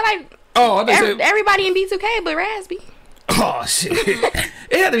gonna say like everybody in B2K but Raspy. Oh shit.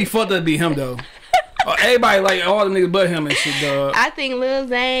 It had to be fucked up to be him though. Everybody like all the niggas but him and shit, dog. I think Lil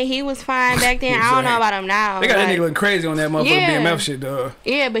Zane, he was fine back then. I don't know about him now. They got that nigga looking crazy on that motherfucking BMF shit, dog.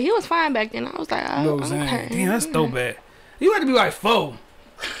 Yeah, but he was fine back then. I was like, oh, Lil Zane. okay. Damn, that's so bad. You had to be like 4.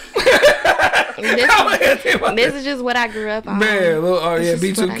 This is just what I grew up on. Man,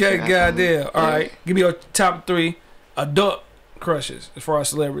 B2K, goddamn. All right, give me your top 3 adult crushes as far as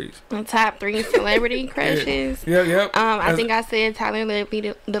celebrities. Top 3 celebrity crushes. Yep. I think I said Tyler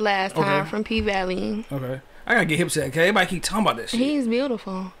Lippy the last time from P Valley. Okay. I gotta get hip to that, okay? Everybody keep talking about that shit. He's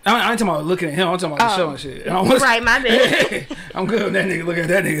beautiful. I ain't talking about looking at him. I'm talking about the show and shit. Right, my bad. I'm good with that nigga looking at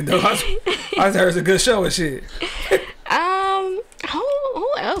that nigga, though. I heard it's a good show and shit.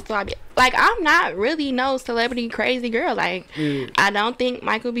 Who else do I be? Like, I'm not really no celebrity crazy girl. Like, I don't think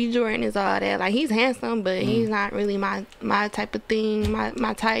Michael B. Jordan is all that. Like, he's handsome, but he's not really my type of thing,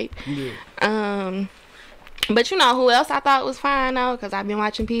 my type. Yeah. But you know who else I thought was fine though? Cause I've been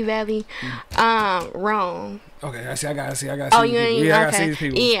watching P Valley. Rome. Okay, I gotta see. Oh, you ain't? Yeah, okay. I gotta see these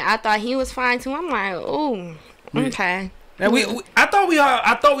people. Yeah, I thought he was fine too. I'm like, ooh, okay. And I thought we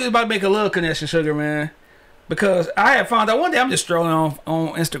was about to make a love connection, Sugar, man. Because I had found out one day I'm just strolling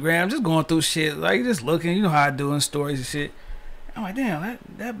on Instagram, just going through shit, like just looking, you know how I do in stories and shit. I'm like, damn,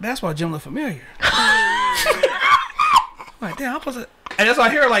 that basketball gym look familiar. I'm like, damn, I'm supposed to, and that's why I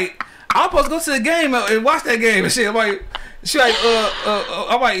hear like I'm supposed to go to the game and watch that game and shit. I'm like, she like,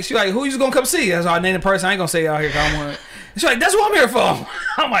 who you just gonna come see? That's why I named the person. I ain't gonna say out here. I want. She's like, that's what I'm here for.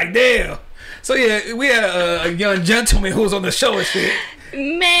 I'm like, damn. So yeah, we had a young gentleman who was on the show and shit.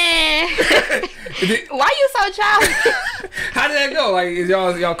 Man, why you so childish? How did that go? Like, is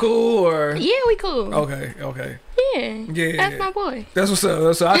y'all cool or? Yeah, we cool. Okay. Yeah, that's my boy. That's what's up.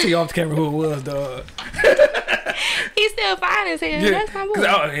 I'll tell you off the camera who it was, dog. He's still fine as hell. Yeah. That's my boy.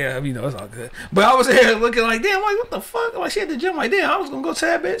 Yeah, you know, it's all good. But I was here looking like, damn, like, what the fuck? Like, she at the gym, like, damn, I was gonna go to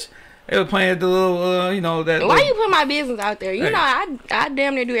that bitch. They were playing at the little, you know, that. Why you put my business out there? You know, I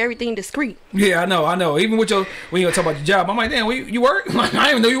damn near do everything discreet. Yeah, I know. Even with when you talk about your job, I'm like, damn, you work? Like, I didn't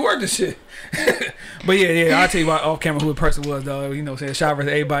even know you worked this shit. But yeah, I'll tell you about off camera who the person was, though. You know, saying Shad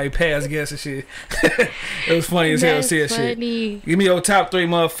versus everybody past guess and shit. It was funny as hell to see that shit. Give me your top 3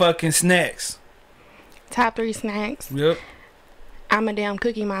 motherfucking snacks. Top 3 snacks. Yep. I'm a damn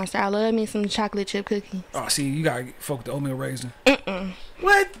cookie monster. I love me some chocolate chip cookies. Oh, see, you gotta fuck with the oatmeal raisin.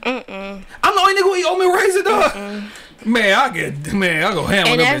 What? I'm the only nigga who eat oatmeal raisin, dog. Man, I go ham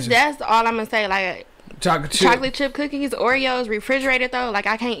on them bitches. That's all I'm gonna say. Like, chocolate chip cookies, Oreos, refrigerated though. Like,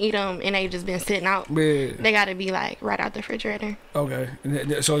 I can't eat them and they just been sitting out. Yeah. They gotta be like right out the refrigerator. Okay,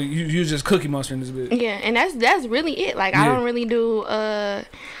 so you just cookie monster in this bitch. Yeah, and that's really it. Like, I don't really do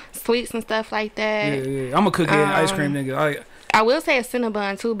sweets and stuff like that. Yeah. I'm a cookie and ice cream nigga. I will say a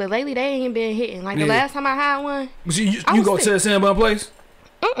Cinnabon too, but lately they ain't been hitting. Like, the last time I had one, you go to the Cinnabon place?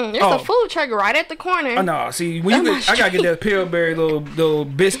 It's a food truck right at the corner. Oh no, see, when I gotta get that Pillsbury little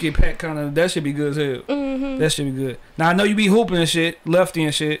biscuit pack kind of. That should be good as hell. That should be good. Now I know you be hooping and shit, lefty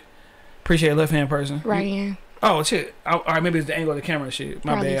and shit. Appreciate a left hand person. Right hand. Oh shit! All right, maybe it's the angle of the camera and shit.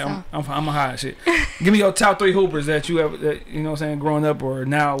 My bad. So. I'm a high shit. Give me your top 3 hoopers that you ever, you know what I'm saying, growing up or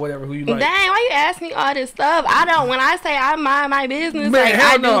now, whatever, who you like. Dang, why you ask me all this stuff? I don't. When I say I mind my business, man, like,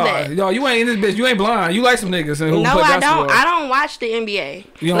 I do that. Yo, you ain't in this bitch. You ain't blind. You like some niggas who no, play I basketball. don't. I don't watch the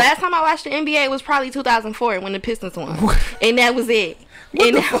NBA. Last time I watched the NBA was probably 2004 when the Pistons won, and that was it.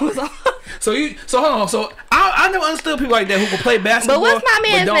 And that was all. So hold on. So I never understood people like that who could play basketball. But what's my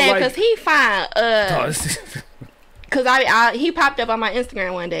man's name? Because he fine. Cause he popped up on my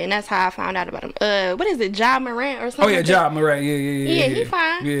Instagram one day, and that's how I found out about him. What is it, Ja Morant or something? Oh yeah, Ja Morant. Yeah, he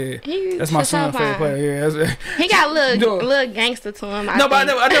fine. Yeah, that's my son's favorite player. Yeah, he got a little gangster to him. But I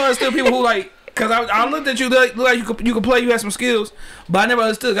never understood people who like. Cause I looked at you look like you could play. You had some skills, but I never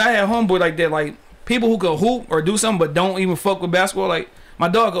understood. I had a homeboy like that, like people who could hoop or do something, but don't even fuck with basketball. Like my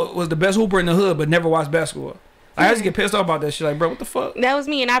dog was the best hooper in the hood, but never watched basketball. I used to get pissed off about that shit. Like, bro, what the fuck? That was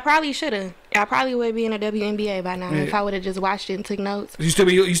me, and I probably should have. I probably would be in a WNBA by now if I would have just watched it and took notes. You still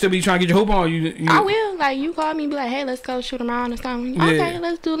be trying to get your hoop on? I will. Like, you call me and be like, hey, let's go shoot around or something. Yeah. Okay,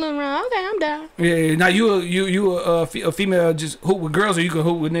 let's do a little round. Okay, I'm down. Yeah. Now you a female just hoop with girls, or you can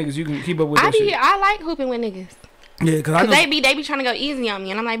hoop with niggas? You can keep up with that shit. I like hooping with niggas. Yeah, cause they be trying to go easy on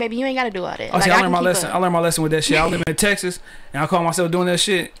me, and I'm like, baby, you ain't gotta do all that. Oh, see, I learned my lesson. I learned my lesson with that shit. I live in Texas, and I call myself doing that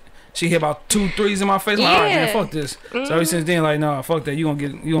shit. She hit about 2 threes in my face. I'm like, all right, man, fuck this. So ever since then, like, nah, fuck that. You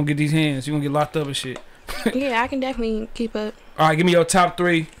gonna get these hands. You gonna get locked up and shit. Yeah, I can definitely keep up. All right, give me your top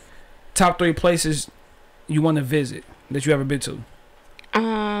three places you want to visit that you ever been to.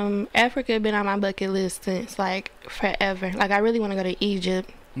 Africa been on my bucket list since like forever. Like, I really want to go to Egypt.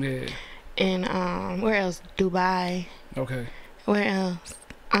 Yeah. And where else? Dubai. Okay. Where else?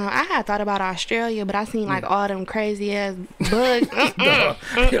 I had thought about Australia, but I seen like all them crazy ass bugs. I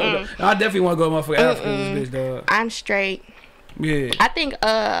definitely want to go to motherfucking Africa, this bitch, dog. I'm straight. Yeah. I think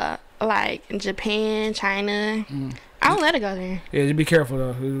like Japan, China. I don't let it go there. Yeah, just be careful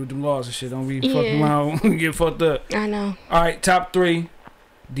though with them laws and shit. Don't be fucking around and get fucked up. I know. All right, top 3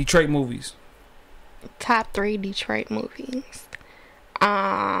 Detroit movies. Top 3 Detroit movies.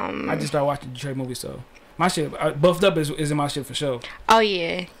 I just started watching Detroit movies, so my shit, Buffed Up is in my shit for sure. Oh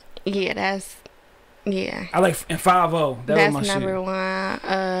yeah, that's I like and 5-0. That's was my number shit. 1.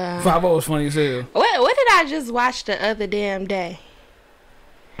 5-0 is funny as hell. What did I just watch the other damn day?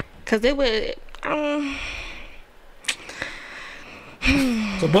 Cause it was.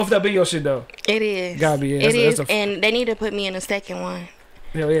 So Buffed Up in your shit though. It is. Gotta be. It is, and they need to put me in the second one.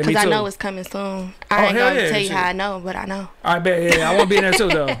 Hell yeah, because I know it's coming soon. I ain't gonna tell you how I know, but I know. I bet. Yeah, I want to be in there too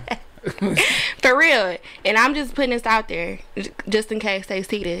though. For real, and I'm just putting this out there just in case they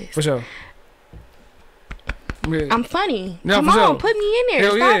see this. For sure. Yeah. I'm funny. No, Come on, put me in there.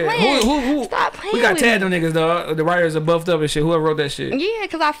 Hell Stop playing. Who? Stop playing. We got with tagged them niggas, dog. The writers are Buffed Up and shit. Whoever wrote that shit. Yeah,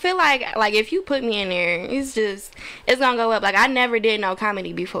 because I feel like if you put me in there, it's gonna go up. Like I never did no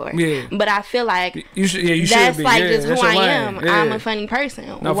comedy before. Yeah. But I feel like you should. Yeah, you that's should be. like yeah, just who I am. Yeah. I'm a funny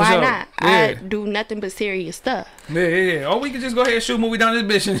person. No, why sure. not? Yeah. I do nothing but serious stuff. Yeah. Or we could just go ahead and shoot a movie down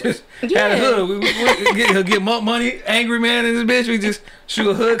this bitch and just have a hood. We get money, Angry Man in this bitch. We just shoot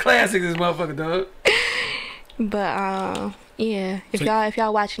a hood classic. This motherfucker, dog. But yeah, if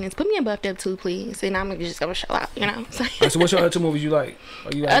y'all watching this, put me in Buffed Up too, please, and I'm just gonna show out, you know. So what's your other 2 movies you like?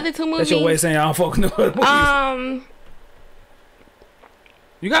 Other 2 movies? That's your way of saying I don't fuck with no other movies.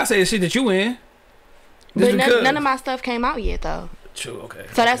 You gotta say the shit that you in. But none of my stuff came out yet though. True. Okay.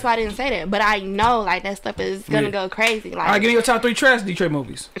 So that's why I didn't say that. But I know like that stuff is gonna go crazy. Like, all right, give me your top 3 trash Detroit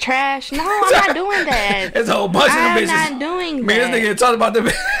movies. Trash? No, I'm not doing that. There's a whole bunch of them bitches. I'm not doing that. Man, this nigga talking about them.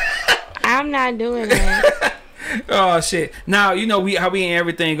 I'm not doing that. Oh shit! Now you know how we end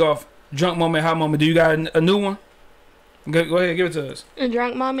everything off. Drunk moment, hot moment. Do you got a new one? Go ahead, give it to us. A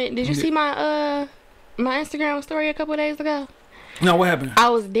drunk moment. Did you see my Instagram story a couple days ago? No, what happened? I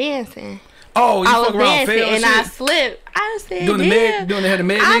was dancing. Oh, you fuck around, fail and I slipped. I said, doing the med.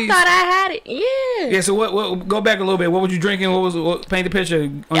 I thought I had it. Yeah. Yeah. So what? Go back a little bit. What was you drinking? What paint the picture on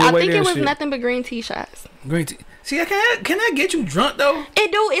your way there? I think it was nothing but green tea shots. Green tea. See, can that get you drunk though?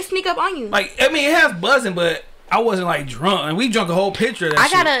 It do. It sneak up on you. Like I mean, it has buzzing, but I wasn't like drunk, and we drunk a whole picture of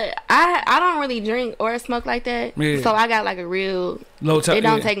that I don't really drink or smoke like that. Yeah. So I got like a real low time. It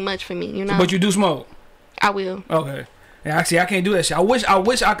don't take much for me, you know. But you do smoke. I will. Okay. Yeah, actually, I can't do that shit. I wish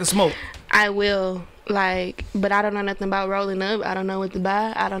I could smoke. I will. Like, but I don't know nothing about rolling up. I don't know what to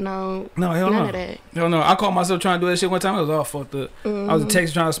buy. I don't know none of that. Hell no. I caught myself trying to do that shit one time. It was all fucked up. I was in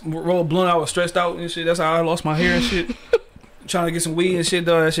Texas trying to roll a blunt. I was stressed out and shit. That's how I lost my hair and shit. Trying to get some weed and shit,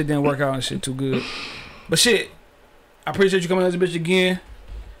 though. That shit didn't work out and shit too good. But shit, I appreciate you coming on this bitch again.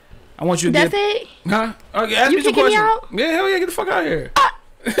 I want you to That's it? Huh? Okay, ask me some questions. Yeah, hell yeah, get the fuck out of here. I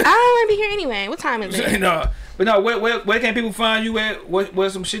don't want to be here anyway. What time is it? No. But no, where can people find you at?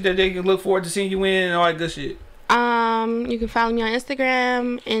 What's some shit that they can look forward to seeing you in and all that good shit? You can follow me on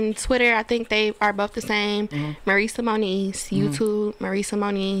Instagram and Twitter. I think they are both the same. Mauricsa Moniece. YouTube, Mauricsa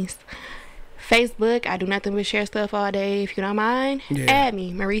Moniece. Facebook, I do nothing but share stuff all day. If you don't mind, add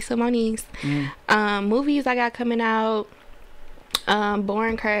me, Mauricsa Moniece. Movies I got coming out,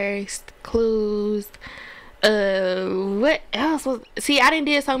 Born Cursed, Clues. What else was? See, I didn't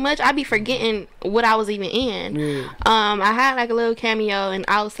did so much. I be forgetting what I was even in. I had like a little cameo in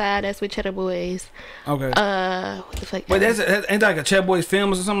Outside. That's with Cheddar Boys. Okay. What the fuck? Wait, ain't that like a Cheddar Boys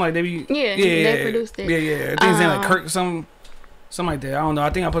film or something like they be? Yeah, they produced it. Yeah. I think it's like Kirk or something like that. I don't know.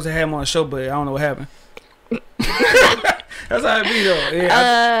 I think I'm supposed to have him on the show, but I don't know what happened. That's how it be though.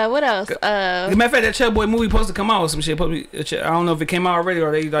 Yeah. What else? As a matter of fact, that Cheddar Boy movie supposed to come out or some shit. I don't know if it came out already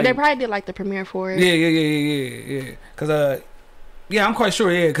or they like. They probably did like the premiere for it. Yeah. Cause I'm quite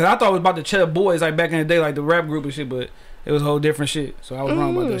sure. Yeah, cause I thought it was about the Cheddar Boys like back in the day, like the rap group and shit, but it was a whole different shit. So I was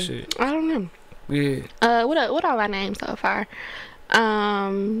wrong about that shit. I don't know. Yeah. What all I named so far?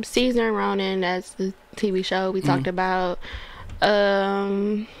 Caesar and Ronan. That's the TV show we talked about.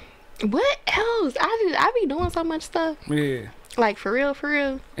 What else? I be doing so much stuff. Yeah. Like for real.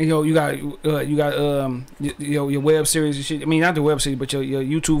 And you got your web series and shit. I mean, not the web series, but your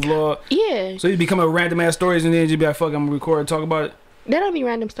YouTube vlog. Yeah. So you be coming up with random ass stories and then you be like, fuck, I'm gonna record and talk about it. They don't be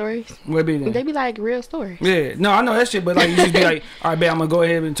random stories. What be then? They be like real stories. Yeah. No, I know that shit, but like you just be like, all right, babe, I'm gonna go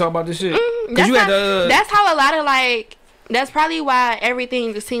ahead and talk about this shit. That's how a lot of like. That's probably why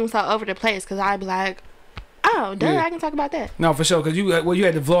everything just seems so over the place. Cause I'd be like, oh, I can talk about that. No, for sure. Cause you had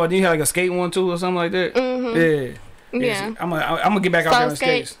the vlog, then you had like a skate one too or something like that. Mm-hmm. Yeah. Yeah. I'm gonna get back out there on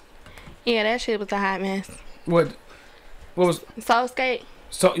skates. Yeah, that shit was a hot mess. What was Soul Skate?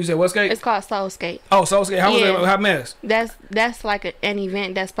 So you said what skate? It's called Soul Skate. Oh, Soul Skate. How was it? How mess? That's like an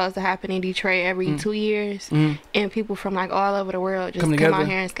event that's supposed to happen in Detroit every 2 years, and people from like all over the world just come out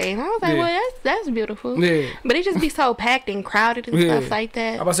here and skate. And I was like, well, that's beautiful. Yeah. But it just be so packed and crowded and stuff like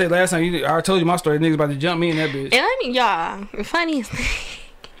that. I about to say last time I told you my story. Niggas about to jump me in that bitch. And I mean, y'all, funniest thing.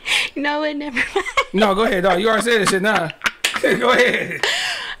 You know what? Never mind. No, go ahead, dog. You already said this shit. Nah, go ahead.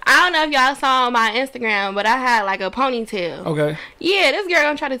 I don't know if y'all saw on my Instagram, but I had like a ponytail. Okay. Yeah, this girl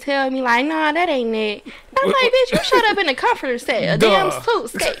gonna try to tell me like, nah, that ain't it. I'm like, bitch, you shut up in the comforter set, a damn suit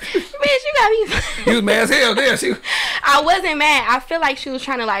skate. Bitch, you got me. You was mad as hell there. I wasn't mad. I feel like she was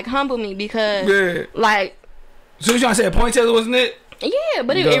trying to like humble me because like. So you trying to say a ponytail, wasn't it? Yeah,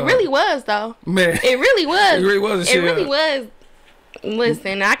 but it really was though. Man. It really was. It really was. It really was.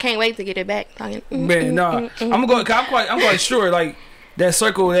 Listen, I can't wait to get it back. Man, nah. I'm quite sure like. That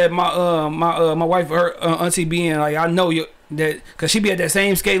circle that my wife, her auntie be in, like I know you that because she be at that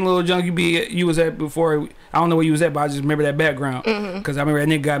same skating little junk you was at before. I don't know where you was at, but I just remember that background because I remember that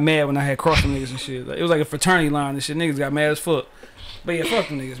nigga got mad when I had crossed them niggas and shit. Like, it was like a fraternity line and shit. Niggas got mad as fuck. But yeah, fuck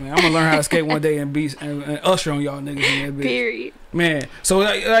them niggas, man. I'm gonna learn how to skate one day and be and usher on y'all niggas in that bitch. Period. Man, so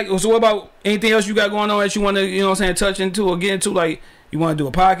so what about anything else you got going on that you want to touch into or get into like? You want to do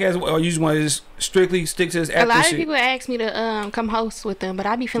a podcast, or you just want to just strictly stick to this acting shit? A lot of people ask me to come host with them, but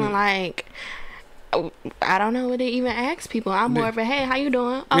I be feeling like I don't know what to even ask people. I'm more of a hey, how you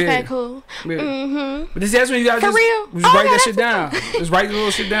doing? Okay, cool. But that's when you gotta just write that shit down. Just write the little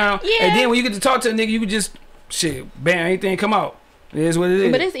shit down, and then when you get to talk to a nigga, you can just bam, anything come out. It is what it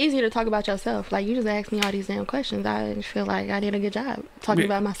is. But it's easier to talk about yourself. Like, you just asked me all these damn questions. I just feel like I did a good job talking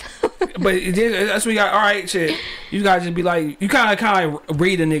about myself. But that's when you got, all right, shit. You gotta just be like, you kind of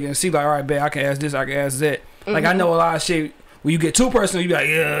read a nigga and see like, all right, bet I can ask this, I can ask that. Like, I know a lot of shit. When you get too personal, you be like,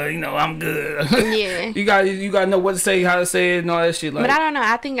 yeah, I'm good. Yeah. you gotta know what to say, how to say it, and all that shit. Like, but I don't know.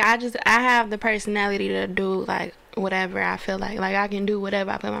 I think I have the personality to do like whatever I feel like. Like, I can do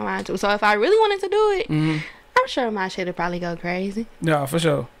whatever I put my mind to. So if I really wanted to do it, I'm sure my shit would probably go crazy. Yeah, for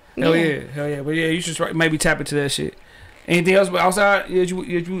sure. Hell yeah. But yeah, you should maybe tap into that shit. Anything else outside you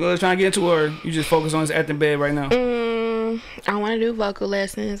trying to get into, or you just focus on this acting bed right now? I want to do vocal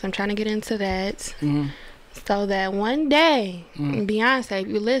lessons. I'm trying to get into that. So that one day, Beyonce, if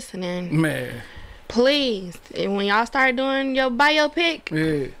you're listening, man, please, when y'all start doing your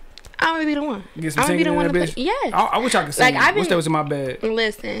biopic, I'm gonna be the one. Get some singing in that bitch. Yes. I wish I could sing. Like, I wish that was in my bag.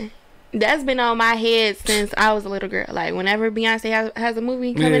 Listen. That's been on my head since I was a little girl. Like, whenever Beyonce has a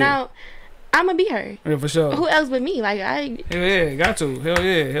movie coming out, I'm gonna be her. Yeah, for sure. Who else but me? Like, Hell yeah, got to.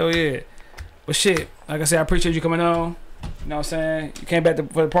 Hell yeah. But shit, like I said, I appreciate you coming on. You know what I'm saying? You came back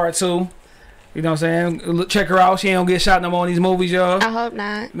for part 2. You know what I'm saying? Check her out. She ain't gonna get shot no more in these movies, y'all. I hope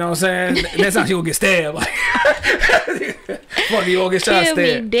not. You know what I'm saying? That's how she gonna get stabbed. Like, fuck, you gonna get shot, stabbed.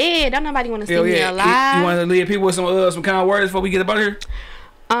 Kill me dead. Don't nobody want to see me alive. You want to leave people with some kind of words before we get up out here?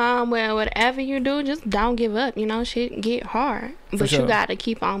 Well, whatever you do, just don't give up. You know, shit get hard, but you gotta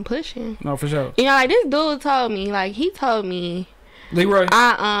keep on pushing. No, for sure. You know, like this dude told me, Leroy.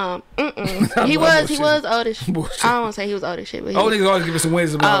 He was old as shit. I don't want to say he was old as shit, but old niggas always give us some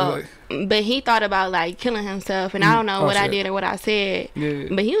wins about but he thought about like killing himself, and I don't know what I did or what I said. Yeah.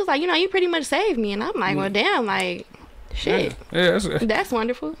 But he was like, you pretty much saved me, and I'm like, well, damn, like. Shit. Yeah, that's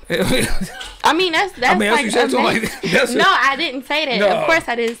wonderful. I mean, that's like no, I didn't say that. No, of course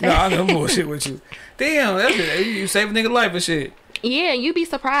I didn't say that. No, I know bullshit with you. Damn, that's it. You save a nigga life and shit. Yeah, you be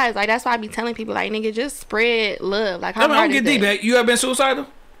surprised. Like, that's why I be telling people, like, nigga, just spread love. Like, how hard is that? I don't get deep, man. You ever been suicidal?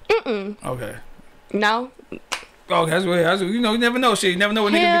 Okay. No. Oh, that's weird. You never know shit. You never know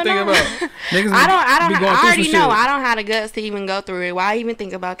what niggas be thinking about. Niggas I already know. I don't have the guts to even go through it. Why even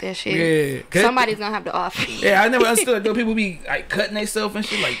think about that shit? Yeah. Somebody's gonna have to offer. Yeah, I never understood. Though people be like cutting themselves and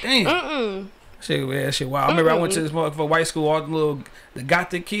shit. Like, damn. Shit. Wow. I remember I went to this motherfucking white school. All the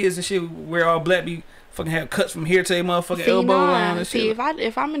gothic kids and shit wear all black. Be fucking have cuts from here to their motherfucking elbow on and shit.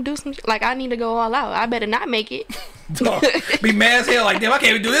 If I'm gonna do some shit, like, I need to go all out. I better not make it. Be mad as hell, like, damn, I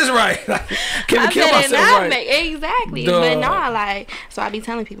can't even do this right. Like, can't even kill myself right. Exactly. Duh. But nah, like, so I be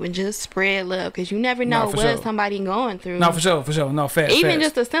telling people, just spread love, because you never know what somebody going through. No, for sure. No, facts. Even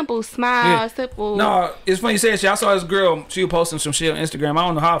just a simple smile, simple. No, it's funny you say shit. I saw this girl, she was posting some shit on Instagram. I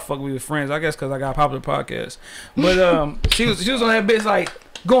don't know how the fuck we were friends. I guess because I got a popular podcast. But she was on that bitch, like,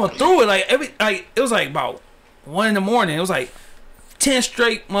 going through it, it was like about 1 in the morning. It was like 10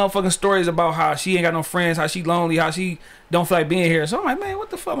 straight motherfucking stories about how she ain't got no friends, how she lonely, how she don't feel like being here. So I'm like, man,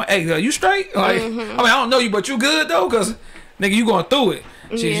 what the fuck? Hey, you straight? Like, I mean, I don't know you, but you good though, cause nigga, you going through it.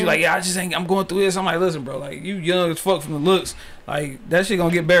 She's like, yeah, I'm going through this. I'm like, listen, bro, like, you young as fuck from the looks. Like, that shit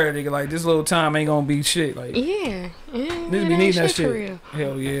gonna get better, nigga. Like, this little time ain't gonna be shit. Like, niggas be needing that shit.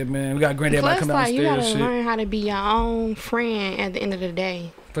 Hell yeah, man. We got granddad about to come downstairs. You gotta shit. learn how to be your own friend at the end of the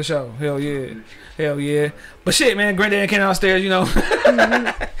day. For sure. Hell yeah. Hell yeah. But shit, man, granddad came downstairs, you know.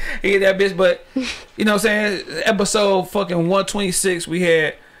 He hit that bitch, but, you know what I'm saying? Episode fucking 126, we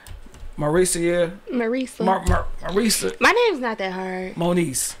had Mauricsa. Mauricsa. My name's not that hard.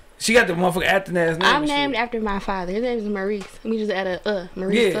 Moniece. She got the motherfucker acting ass name. I'm named after my father. His name is Maurice. We just add a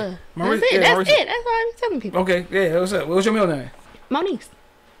Maurice. Yeah. That's it. That's it. That's all I'm telling people. Okay. Yeah. What's up? What's your middle name? Moniece.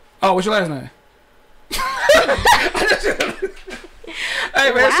 Oh, what's your last name?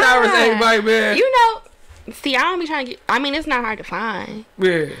 Hey man, showers everybody, man. You know, see, I don't be trying to get. I mean, it's not hard to find.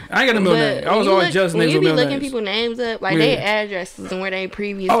 Yeah, I ain't got no middle name. I was always just names with middle names. You be looking people names up, like their addresses and where they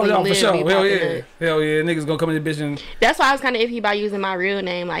previously lived. Oh no, for sure. Hell yeah, hell yeah. Niggas gonna come in this bitch and. That's why I was kind of iffy about using my real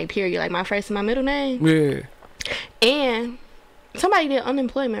name, like period, like my first and my middle name. Yeah. And somebody did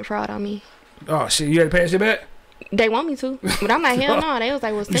unemployment fraud on me. Oh shit, you had to pay that shit back? They want me to, but I'm like, hell no. They was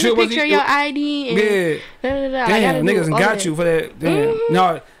like, well, send a picture of your ID and Damn, niggas got you for that. Damn.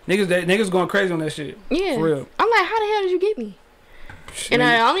 No, niggas going crazy on that shit. Yeah. For real. I'm like, how the hell did you get me? Shit. And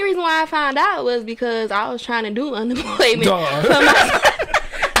the only reason why I found out was because I was trying to do unemployment.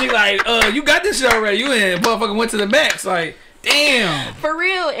 You like, you got this shit already. You in motherfucking went to the max. Like, damn. For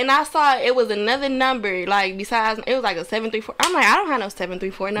real. And I saw it was another number, like, besides, it was like a 734. I'm like, I don't have no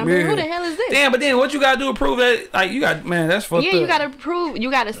 734 number. Yeah. Who the hell is this? Damn, but then what you gotta do to prove that, like, you got, man, that's fucked up. Yeah, you gotta prove,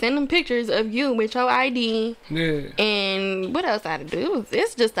 you gotta send them pictures of you with your ID. Yeah. And what else I had to do?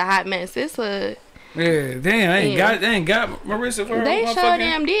 It's just a hot mess. It's a... Yeah, damn, they ain't got Mauricsa for her. They sure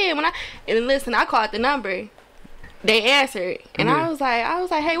damn did. And listen, I called the number. They answered, and I was like,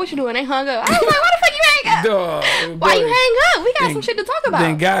 hey, what you doing? They hung up. I was like, why the fuck you hang up? Why you hang up? We got some shit to talk about.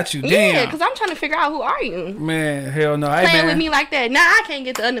 Then got you, damn. Yeah, because I'm trying to figure out who are you. Man, hell no. Playing with me like that. Nah, I can't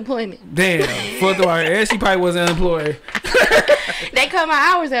get the unemployment. Damn. Fuck the wire. And she probably wasn't unemployed. They cut my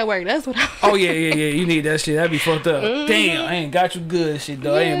hours at work. That's what I Oh, yeah. You need that shit. That'd be fucked up. Damn, I ain't got you good shit,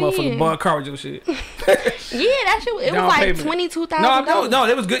 though. I ain't motherfucking bar car with your shit. Yeah, that shit, it was like $22,000. No,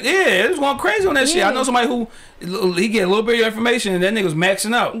 it was good. Yeah, it was going crazy on that shit. I know somebody who, he get a little bit of information and that nigga was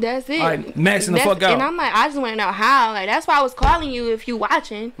maxing out. That's it. Like, maxing the fuck out. And I'm like, I just want to know how. Like, that's why I was calling you if you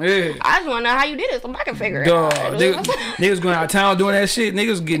watching. Yeah. I just want to know how you did it so I can figure it out. Niggas going out of town doing that shit.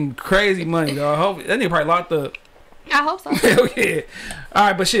 Niggas getting crazy money, dog. I hope that nigga probably locked up. I hope so. Hell yeah.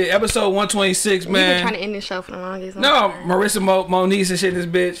 Alright, but shit, episode 126, man. You've been trying to end this show for the longest time. No, Mauricsa Moniece and shit, this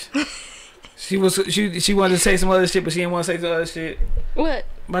bitch. She wanted to say some other shit, but she didn't want to say some other shit. What?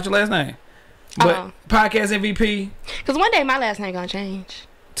 About your last name. But podcast MVP. Because one day my last name gonna change.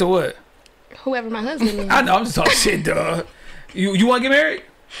 To what? Whoever my husband is. I know, I'm just talking shit, dog. You want to get married?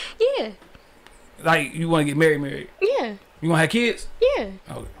 Yeah. Like, you want to get married? Yeah. You want to have kids? Yeah.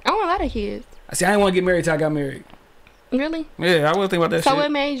 Okay. I want a lot of kids. See, I didn't want to get married till I got married. Really? Yeah, I wasn't thinking about that shit. So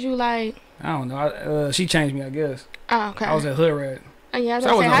what made you like... I don't know. She changed me, I guess. Oh, okay. I was at hood rat. Oh, yeah, I was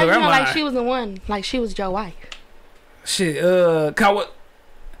going to say, how did you know like she was the one? Like she was your wife? Shit, cause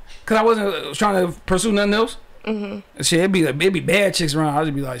I wasn't trying to pursue nothing else. Shit, it'd be bad chicks around. I'd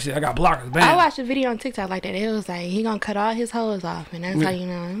just be like, shit, I got blockers. Bam. I watched a video on TikTok like that. It was like he gonna cut all his hoes off, and that's how you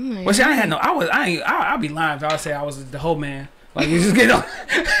know. Like, well, see, I'd be lying if I would say I was the whole man. Like, you just get on.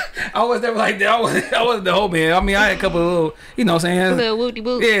 I was never like that. I wasn't the whole man. I mean, I had a couple of little, you know what I'm saying? Little whoopty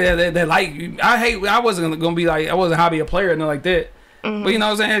whoop. Yeah, that like, I wasn't gonna be like, I wasn't hobby a player or nothing like that. But you know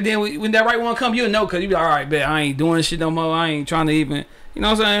what I'm saying? Then when that right one come, you'll know, cause you be like, all right, bet I ain't doing shit no more. I ain't trying to even, you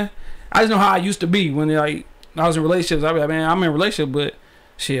know what I'm saying? I just know how I used to be when like I was in relationships. I'd be like, man, I'm in a relationship, but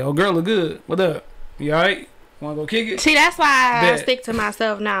shit, old girl look good. What up? You all right? Want to go kick it? See, that's why I stick to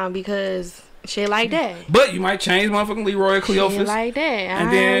myself now, because shit like that. But you might change motherfucking Leroy Cleophas. Shit like that. And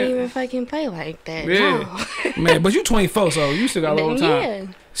I don't even fucking play like that. Yeah. No. Man, but you 24, so you still got a long time. Yeah.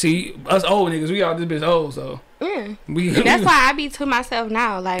 See, us old niggas, we all this bitch old, so. Yeah. That's why I be to myself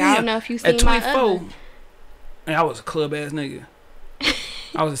now. Like, damn, I don't know if you seen at 24, my other. Man, I was a club ass nigga.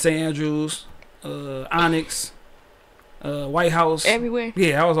 I was at St. Andrews, Onyx, White House. Everywhere.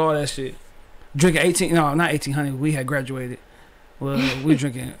 Yeah, I was all that shit. Drinking not 1800. We had graduated. Well, we were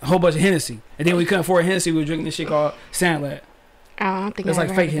drinking a whole bunch of Hennessy. And then we couldn't afford Hennessy. We were drinking this shit called Sandlot. Oh, I don't think it's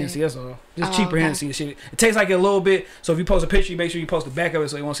like fake Hennessy, that's all. Just cheaper Hennessy and shit. It tastes like it a little bit. So if you post a picture, you make sure you post the back of it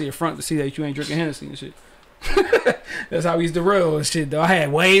so you won't see the front to see that you ain't drinking Hennessy and shit. That's how we used to roll and shit, though. I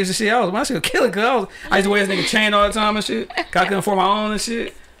had waves and shit. My shit was killing, cause I used to wear this nigga chain all the time and shit. Cause I couldn't afford my own and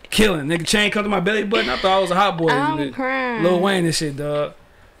shit. Killing. Nigga chain come to my belly button. I thought I was a hot boy. I'm crying. Lil Wayne and shit, dog.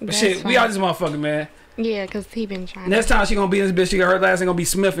 But that's shit, we all this motherfucker, man. Yeah, cause he been trying. Next time she gonna be in this bitch, she got her last name gonna be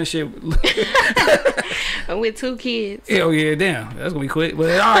Smith and shit. With 2 kids. Hell yeah, damn, that's gonna be quick.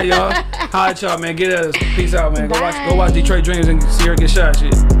 But all right, y'all, holla at y'all, man. Get at us. Peace out, man. Go watch Detroit Dreams and see her get shot.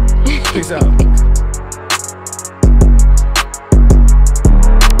 Shit. Peace out.